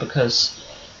that there because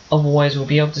otherwise we'll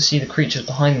be able to see the creatures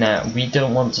behind that. We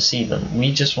don't want to see them.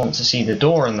 We just want to see the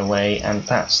door in the way and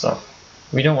that stuff.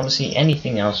 We don't want to see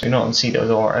anything else. We don't want to see the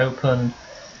door open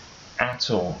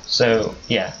at all. So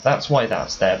yeah, that's why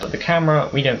that's there. But the camera,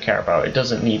 we don't care about. It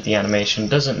doesn't need the animation,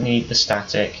 doesn't need the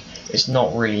static. It's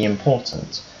not really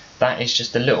important. That is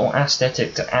just a little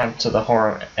aesthetic to add to the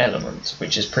horror element,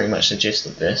 which is pretty much the gist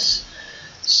of this.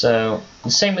 So the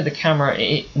same with the camera,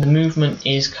 the movement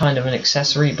is kind of an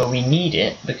accessory, but we need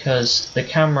it because the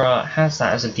camera has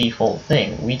that as a default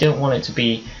thing. We don't want it to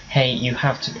be, hey, you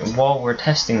have to, while we're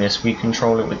testing this, we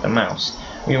control it with the mouse.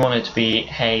 We want it to be,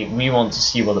 hey, we want to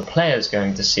see what the player's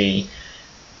going to see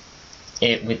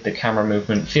it with the camera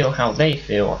movement, feel how they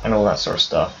feel, and all that sort of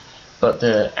stuff. But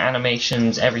the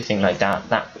animations, everything like that,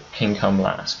 that can come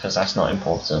last, because that's not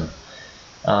important.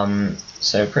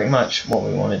 So pretty much what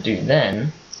we want to do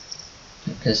then,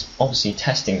 because obviously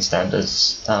testing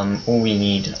standards, all we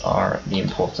need are the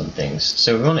important things.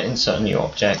 So we want to insert a new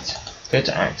object, go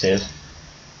to active,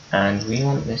 and we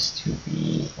want this to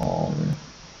be on,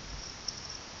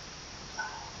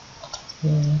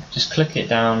 just click it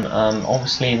down.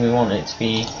 Obviously we want it to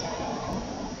be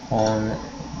on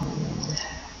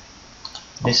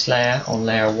this layer, on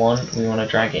layer 1. We want to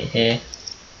drag it here.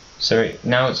 So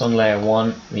now it's on layer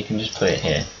 1, we can just put it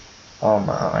here. Oh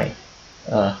my.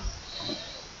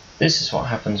 This is what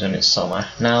happens when it's summer.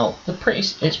 Now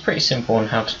it's pretty simple on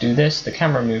how to do this. The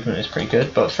camera movement is pretty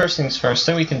good, but first things first,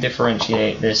 so we can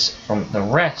differentiate this from the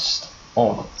rest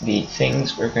of the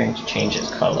things, we're going to change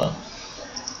its color.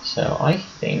 So I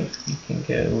think we can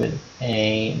go with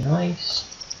a nice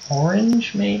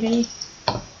orange, maybe?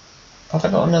 Have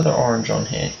I got another orange on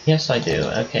here? Yes, I do.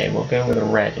 Okay, we'll go with a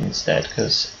red instead,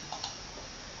 because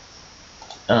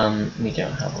we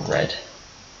don't have a red.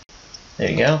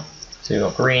 There you go. So we've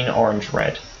got green, orange,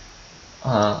 red.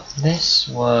 This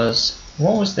was...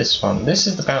 what was this one? This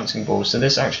is the bouncing ball, so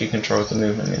this actually controls the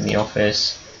movement in the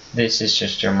office. This is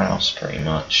just your mouse, pretty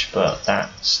much, but that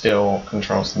still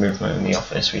controls the movement in the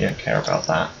office. We don't care about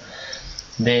that.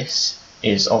 This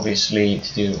is obviously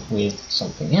to do with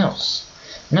something else.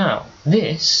 Now,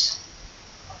 this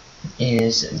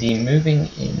is the moving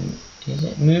in, is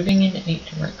it moving in 8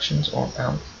 directions or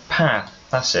bounce? Path,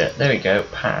 that's it, there we go,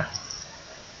 path.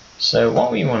 So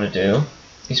what we want to do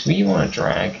is we want to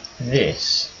drag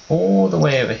this all the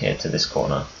way over here to this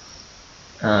corner.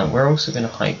 We're also going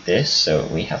to hide this so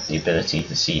we have the ability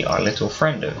to see our little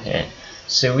friend over here.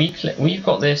 So we've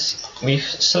got this, we've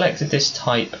selected this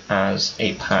type as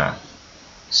a path.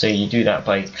 So you do that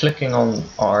by clicking on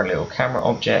our little camera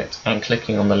object and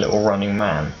clicking on the little running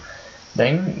man.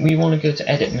 Then we want to go to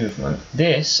edit movement.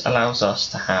 This allows us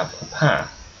to have a path.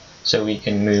 So we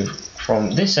can move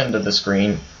from this end of the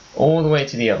screen all the way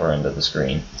to the other end of the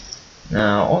screen.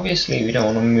 Now obviously we don't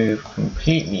want to move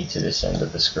completely to this end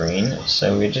of the screen,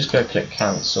 so we're just going to click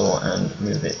cancel and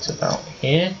move it to about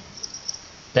here.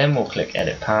 Then we'll click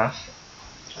edit path.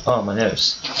 Oh, my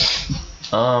nose.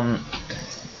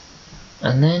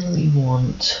 And then we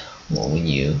want, what were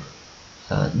you?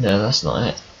 No, that's not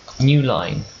it. New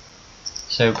line.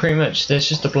 So pretty much there's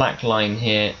just a black line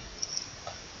here,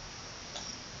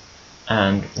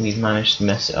 and we've managed to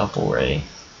mess it up already.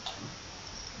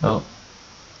 Oh,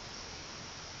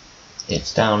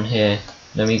 it's down here.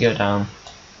 Let me go down.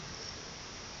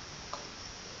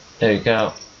 There we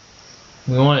go.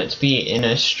 We want it to be in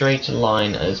as straight a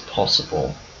line as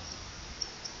possible.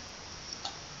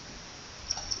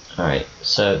 Alright,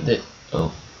 so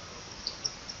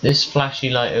this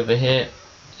flashy light over here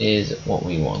is what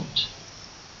we want.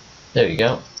 There we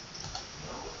go.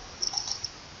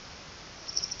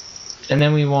 And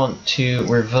then we want to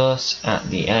reverse at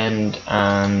the end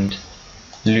and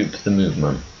loop the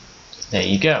movement. There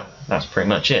you go. That's pretty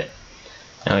much it.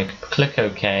 Now we can click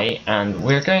OK, and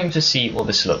we're going to see what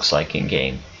this looks like in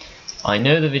game. I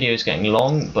know the video is getting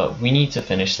long, but we need to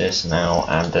finish this now,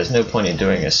 and there's no point in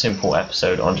doing a simple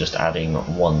episode on just adding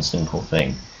one simple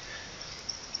thing.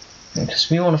 Because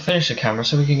we want to finish the camera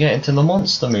so we can get into the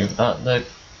the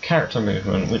character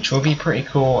movement, which will be pretty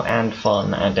cool and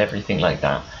fun and everything like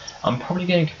that. I'm probably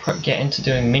going to get into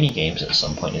doing mini games at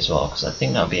some point as well, because I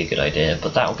think that would be a good idea,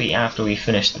 but that will be after we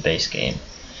finish the base game.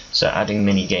 So adding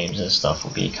mini games and stuff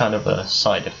will be kind of a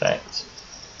side effect.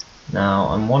 Now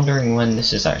I'm wondering when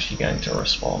this is actually going to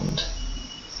respond.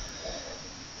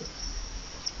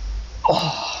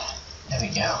 Oh, there we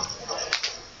go.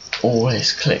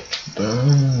 Always click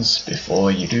burns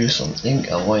before you do something,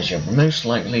 otherwise you're most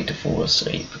likely to fall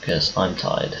asleep, because I'm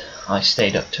tired. I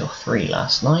stayed up till 3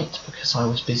 last night because I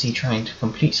was busy trying to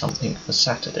complete something for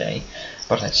Saturday,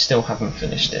 but I still haven't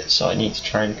finished it, so I need to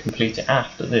try and complete it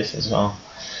after this as well.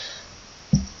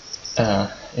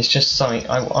 It's just something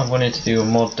I wanted to do a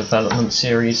mod development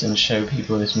series and show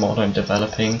people this mod I'm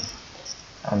developing,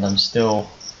 and I'm still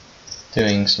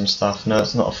doing some stuff. No,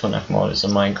 it's not a Fnaf mod, it's a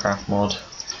Minecraft mod.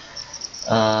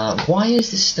 Why is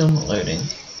this still not loading?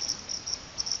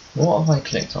 What have I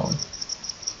clicked on?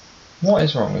 What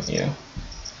is wrong with you?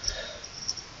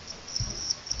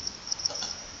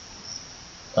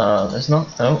 There's not.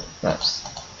 Oh, that's.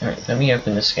 Alright, let me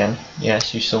open this again.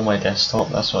 Yes, you saw my desktop,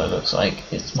 that's what it looks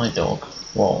like. It's my dog.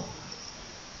 Well,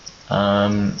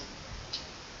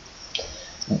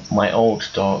 my old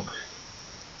dog.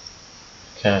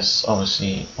 Because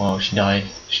obviously, well, she died.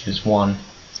 She was 1.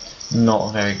 Not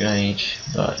a very good age,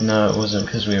 but no, it wasn't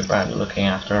because we were bad at looking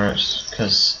after her. It's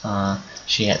because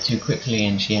she ate too quickly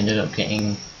and she ended up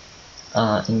getting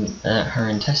her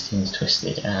intestines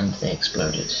twisted and they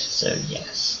exploded. So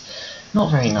yes,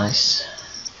 not very nice.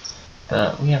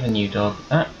 But we have a new dog.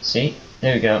 Ah, see,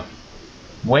 there we go.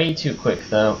 Way too quick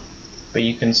though, but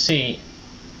you can see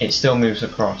it still moves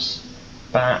across,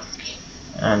 back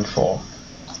and forth.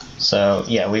 So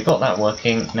yeah, we've got that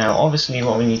working. Now obviously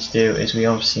what we need to do is we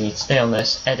obviously need to stay on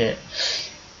this, edit,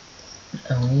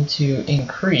 and we need to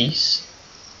increase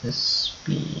the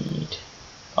speed.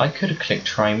 I could have clicked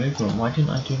try movement, why didn't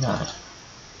I do that?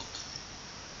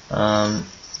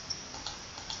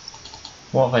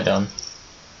 What have I done?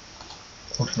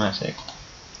 Automatic.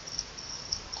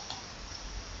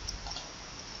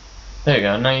 There you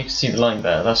go, now you can see the line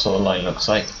better, that's what the line looks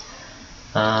like.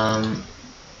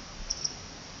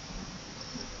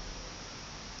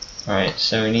 Alright,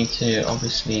 so we need to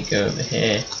obviously go over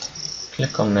here,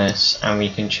 click on this, and we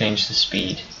can change the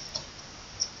speed.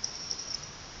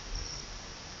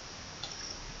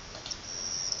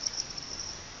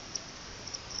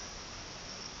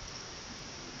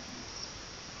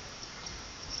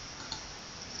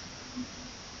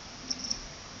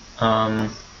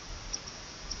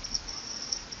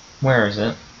 Where is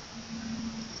it?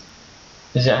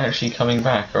 Is it actually coming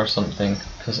back or something?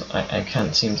 Because I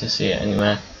can't seem to see it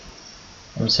anywhere.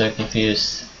 I'm so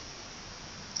confused.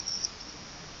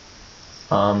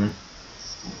 Did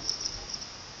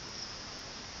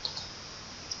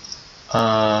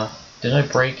I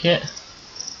break it?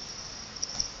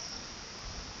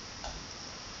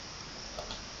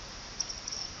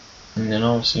 And then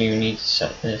obviously we need to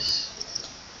set this.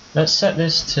 Let's set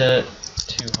this to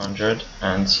 200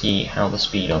 and see how the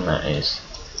speed on that is.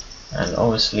 And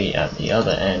obviously at the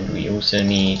other end we also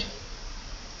need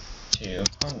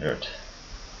 200.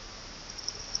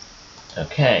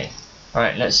 Okay,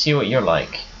 alright, let's see what you're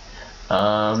like.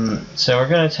 So we're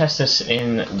going to test this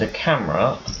in the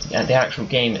camera, at the actual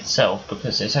game itself,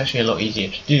 because it's actually a lot easier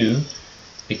to do,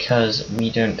 because we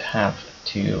don't have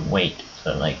to wait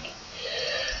for like,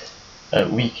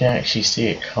 we can actually see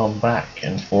it come back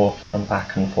and forth and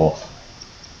back and forth.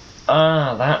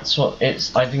 Ah, that's what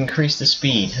it's, I've increased the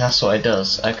speed, that's what it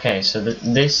does. Okay, so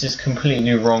this is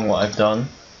completely wrong what I've done.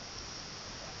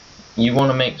 You want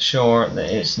to make sure that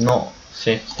it's not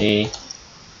 50,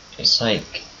 it's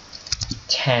like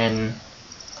 10,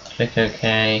 click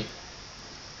OK.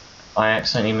 I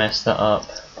accidentally messed that up,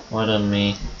 well done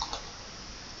me.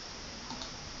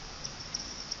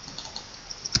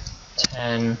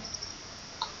 10,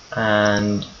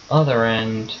 and other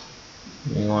end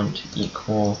we want to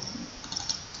equal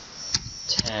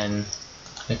 10,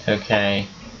 click OK.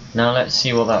 Now let's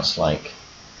see what that's like.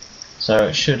 So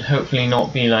it should hopefully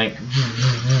not be like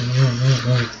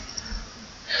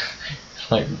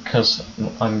like, because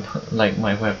I'm like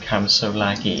my webcam's so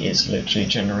laggy, it's literally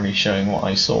generally showing what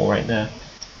I saw right there.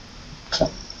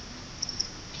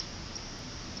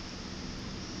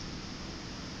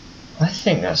 I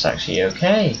think that's actually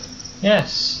okay.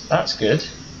 Yes, that's good.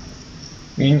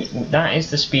 That is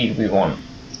the speed we want.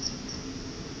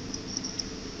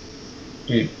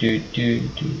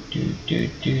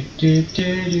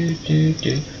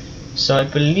 So I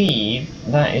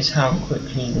believe that is how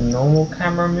quickly the normal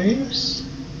camera moves.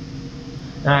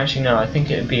 Actually, no, I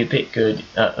think it would be a bit good.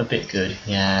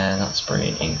 Yeah, that's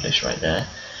brilliant English right there.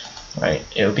 Right,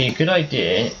 it would be a good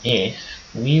idea if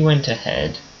we went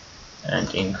ahead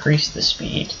and increased the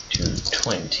speed to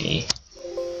 20,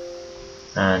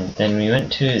 and then we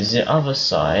went to the other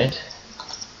side,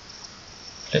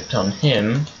 clicked on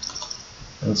him,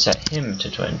 and set him to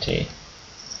 20,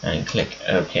 and click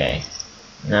OK.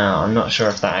 Now, I'm not sure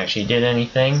if that actually did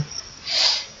anything.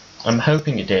 I'm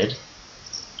hoping it did.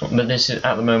 But this is,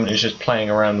 at the moment, is just playing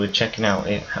around with checking out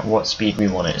what speed we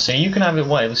want it. So you can have it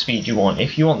whatever speed you want.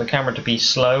 If you want the camera to be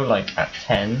slow, like at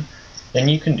 10, then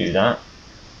you can do that.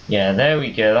 Yeah, there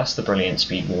we go. That's the brilliant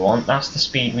speed we want. That's the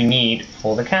speed we need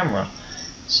for the camera.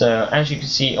 So as you can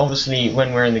see, obviously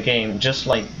when we're in the game, just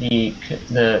like the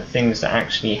things that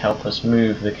actually help us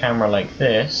move the camera like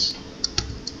this,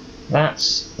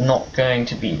 that's not going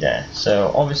to be there.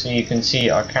 So obviously you can see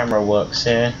our camera works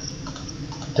here.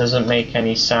 Doesn't make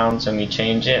any sounds when we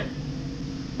change it,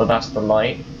 but that's the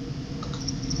light.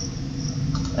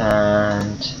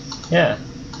 And yeah,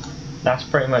 that's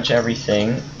pretty much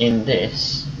everything in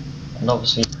this. And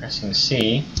obviously pressing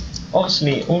C.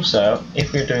 Obviously also,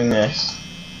 if we're doing this,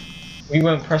 we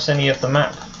won't press any of the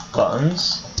map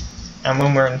buttons, and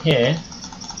when we're in here,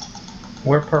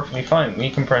 we're perfectly fine. We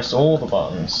can press all the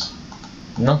buttons.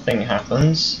 Nothing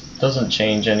happens, doesn't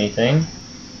change anything.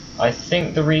 I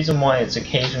think the reason why it's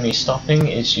occasionally stopping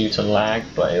is due to lag,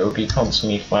 but it will be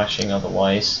constantly flashing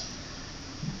otherwise.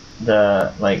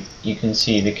 Like you can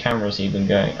see the camera's even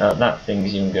going, that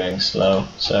thing's even going slow,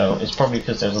 so it's probably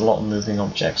because there's a lot of moving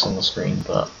objects on the screen,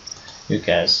 but who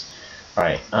cares.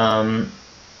 Right,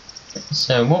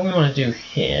 so what we want to do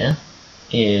here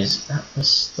is at the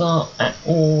start, at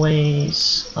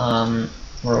always,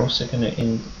 we're also going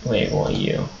to, wait, what are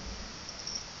you?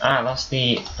 Ah, that's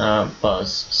the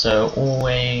buzz. So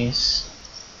always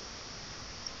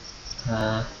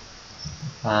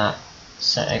that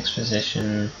set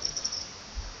exposition,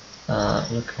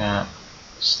 look at,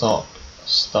 stop,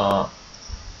 start.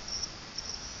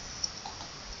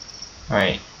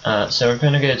 Right, so we're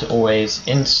going to go to always,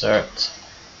 insert,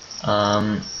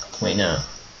 wait no.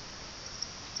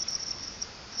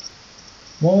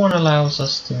 What one allows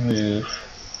us to move?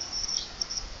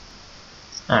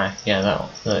 Ah, yeah, that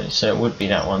one. So it would be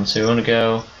that one. So we want to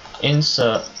go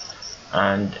insert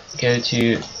and go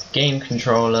to game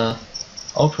controller,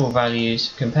 ultimate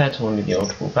values, compare to only the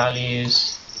ultimate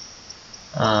values,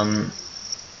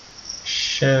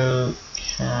 show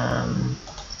cam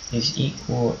is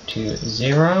equal to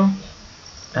 0,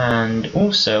 and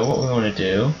also what we want to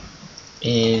do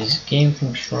is game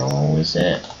control, is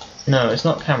it? No, it's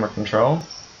not camera control.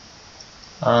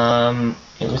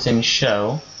 It was in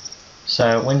show.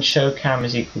 So when show cam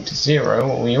is equal to 0,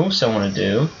 what we also want to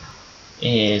do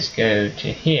is go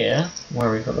to here,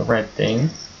 where we've got the red thing,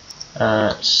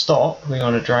 stop, we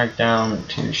want to drag down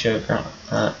to show cam,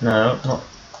 no, not,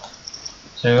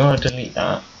 so we want to delete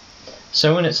that.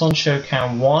 So when it's on show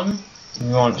cam 1, we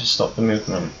want to stop the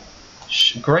movement.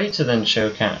 Greater than show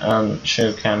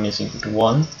cam is equal to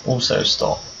 1, also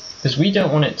stop, because we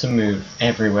don't want it to move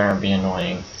everywhere and be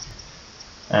annoying.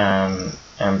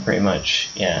 And pretty much,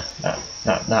 yeah,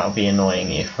 that'll be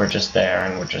annoying if we're just there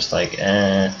and we're just like,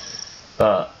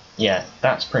 but yeah,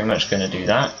 that's pretty much going to do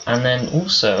that. And then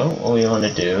also, what we want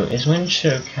to do is when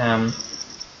show cam,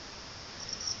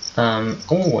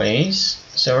 always,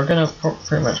 so we're going to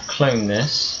pretty much clone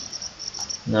this.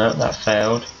 No, that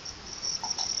failed.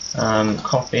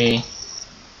 Copy,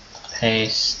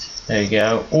 paste, there you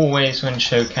go. Always when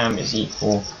show cam is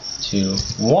equal to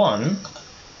 1,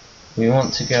 we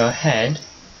want to go ahead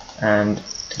and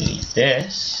delete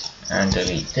this and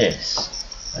delete this,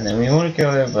 and then we want to go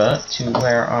over to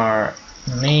where our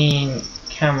main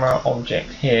camera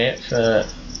object here for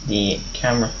the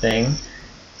camera thing.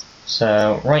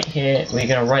 So right here we're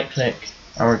going to right click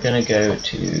and we're going to go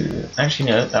to, actually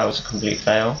no, that was a complete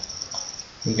fail.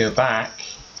 We go back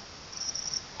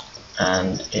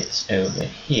and it's over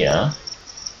here.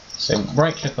 So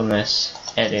right click on this,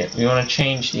 edit, we want to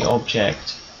change the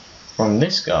object from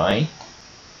this guy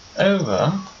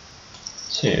over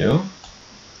to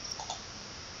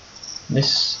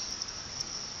this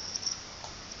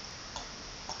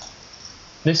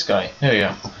This guy. There we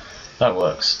go. That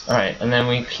works. Alright, and then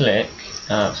we click.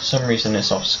 For some reason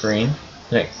it's off screen.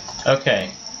 Click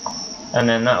OK. And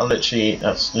then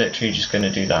that's literally just going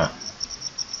to do that.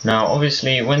 Now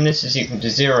obviously when this is equal to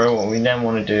 0, what we then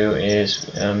want to do is,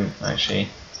 actually,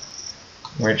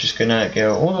 we're just going to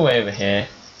go all the way over here,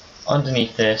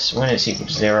 underneath this, when it's equal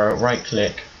to 0, right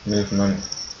click, movement,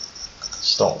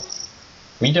 stop.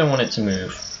 We don't want it to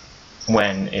move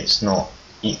when it's not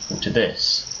equal to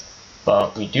this,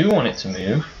 but we do want it to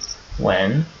move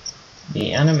when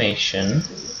the animation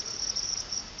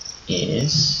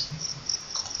is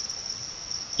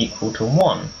equal to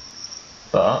 1.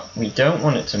 But we don't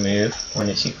want it to move when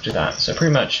it's equal to that. So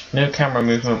pretty much no camera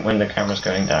movement when the camera's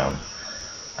going down.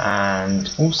 And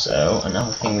also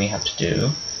another thing we have to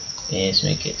do is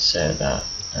make it so that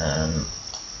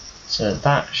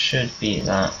that should be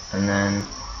that, and then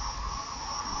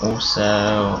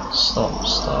also start.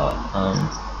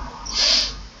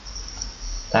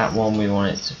 That one we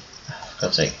want it to, for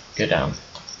God's sake, go down.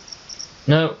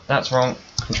 No, that's wrong.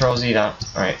 Control Z that.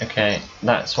 Right, okay.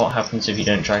 That's what happens if you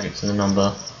don't drag it to the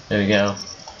number. There we go.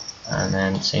 And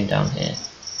then same down here.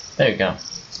 There we go.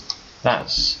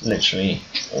 That's literally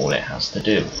all it has to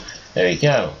do. There we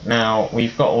go. Now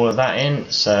we've got all of that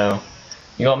in, so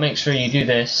you gotta make sure you do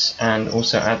this and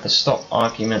also add the stop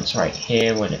arguments right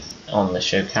here when it, on the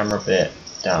show camera bit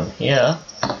down here.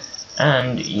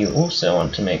 And you also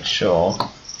want to make sure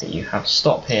that you have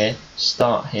stop here,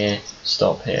 start here,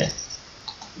 stop here.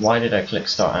 Why did I click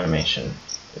start animation?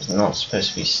 It's not supposed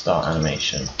to be start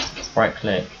animation. Right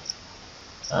click,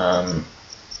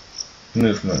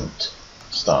 movement,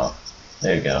 start.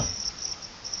 There you go.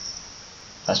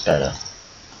 That's better.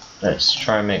 Let's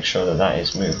try and make sure that that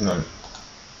is movement.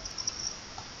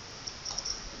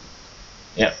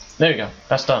 Yep, there we go.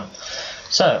 That's done.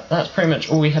 So that's pretty much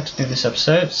all we had to do this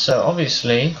episode. So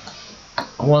obviously,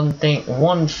 one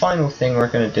final thing we're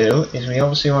going to do is we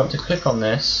obviously want to click on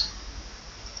this.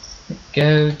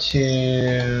 Go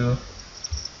to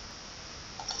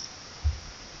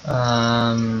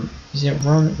is it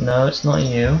run? No, it's not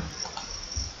you.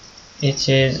 It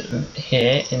is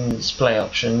here in display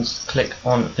options. Click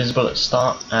on visible at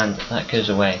start and that goes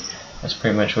away. That's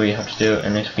pretty much all you have to do,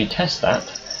 and if we test that,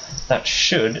 that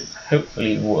should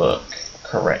hopefully work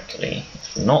correctly.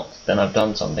 If not, then I've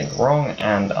done something wrong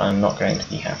and I'm not going to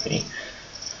be happy.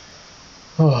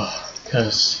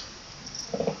 Because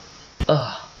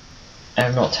I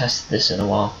have not tested this in a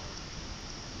while.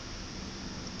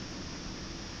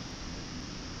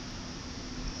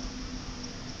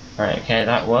 Right, okay,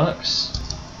 that works.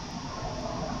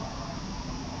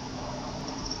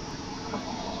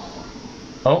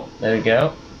 Oh, there we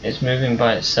go. It's moving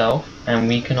by itself and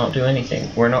we cannot do anything.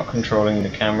 We're not controlling the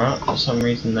camera. For some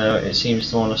reason though, it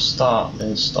seems to want to start,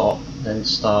 then stop, then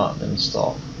start, then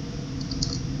stop.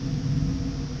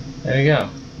 There we go.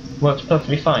 Works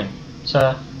perfectly fine.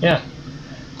 So, yeah.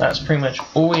 That's pretty much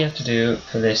all we have to do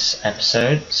for this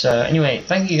episode. So anyway,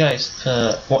 thank you guys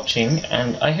for watching,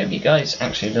 and I hope you guys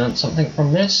actually learned something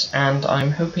from this, and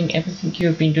I'm hoping everything you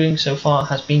have been doing so far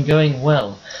has been going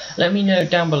well. Let me know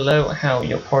down below how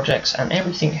your projects and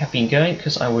everything have been going,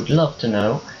 because I would love to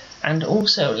know. And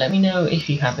also let me know if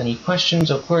you have any questions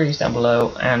or queries down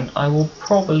below, and I will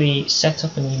probably set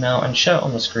up an email and show it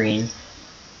on the screen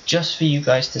just for you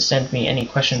guys to send me any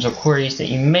questions or queries that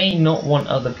you may not want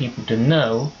other people to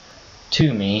know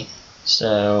to me,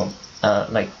 so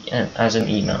like as an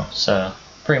email. So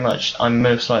pretty much I'm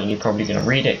most likely probably going to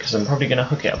read it, because I'm probably going to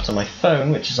hook it up to my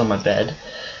phone, which is on my bed,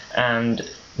 and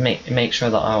make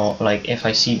sure that I'll, like, if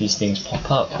I see these things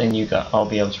pop up, then I'll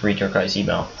be able to read your guys'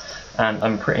 email. And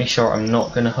I'm pretty sure I'm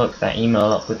not going to hook that email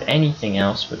up with anything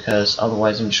else, because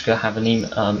otherwise I'm just going to have an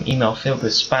email filled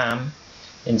with spam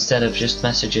instead of just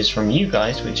messages from you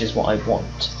guys, which is what I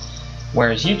want.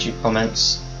 Whereas YouTube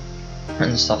comments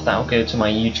and stuff, that'll go to my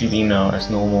YouTube email as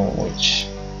normal, which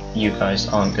you guys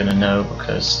aren't going to know,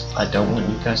 because I don't want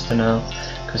you guys to know,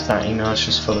 because that email is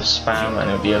just full of spam, and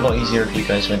it would be a lot easier if you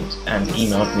guys went and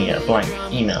emailed me a blank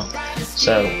email.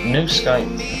 So no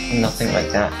Skype, nothing like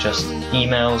that, just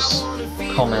emails,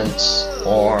 comments,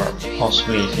 or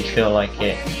possibly if you feel like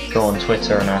it, go on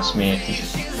Twitter and ask me if you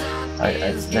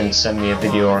then send me a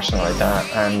video or something like that.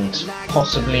 And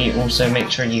possibly also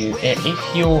make sure you, if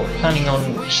you're planning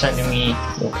on sending me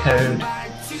your code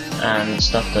and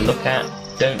stuff to look at,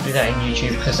 don't do that in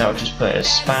YouTube, because I'll just put it as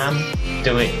spam.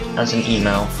 Do it as an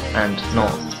email and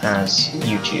not as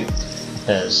YouTube,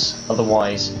 because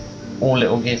otherwise all it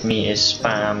will give me is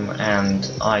spam,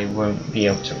 and I won't be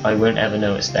able to, I won't ever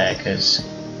know it's there, because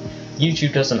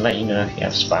YouTube doesn't let you know if you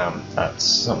have spam. That's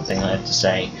something I have to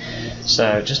say.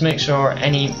 So just make sure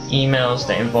any emails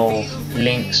that involve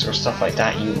links or stuff like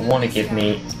that you want to give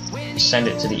me, send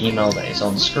it to the email that is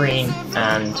on screen,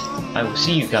 and I will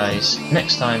see you guys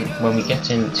next time when we get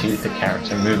into the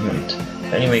character movement.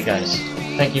 But anyway guys,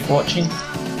 thank you for watching,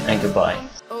 and goodbye.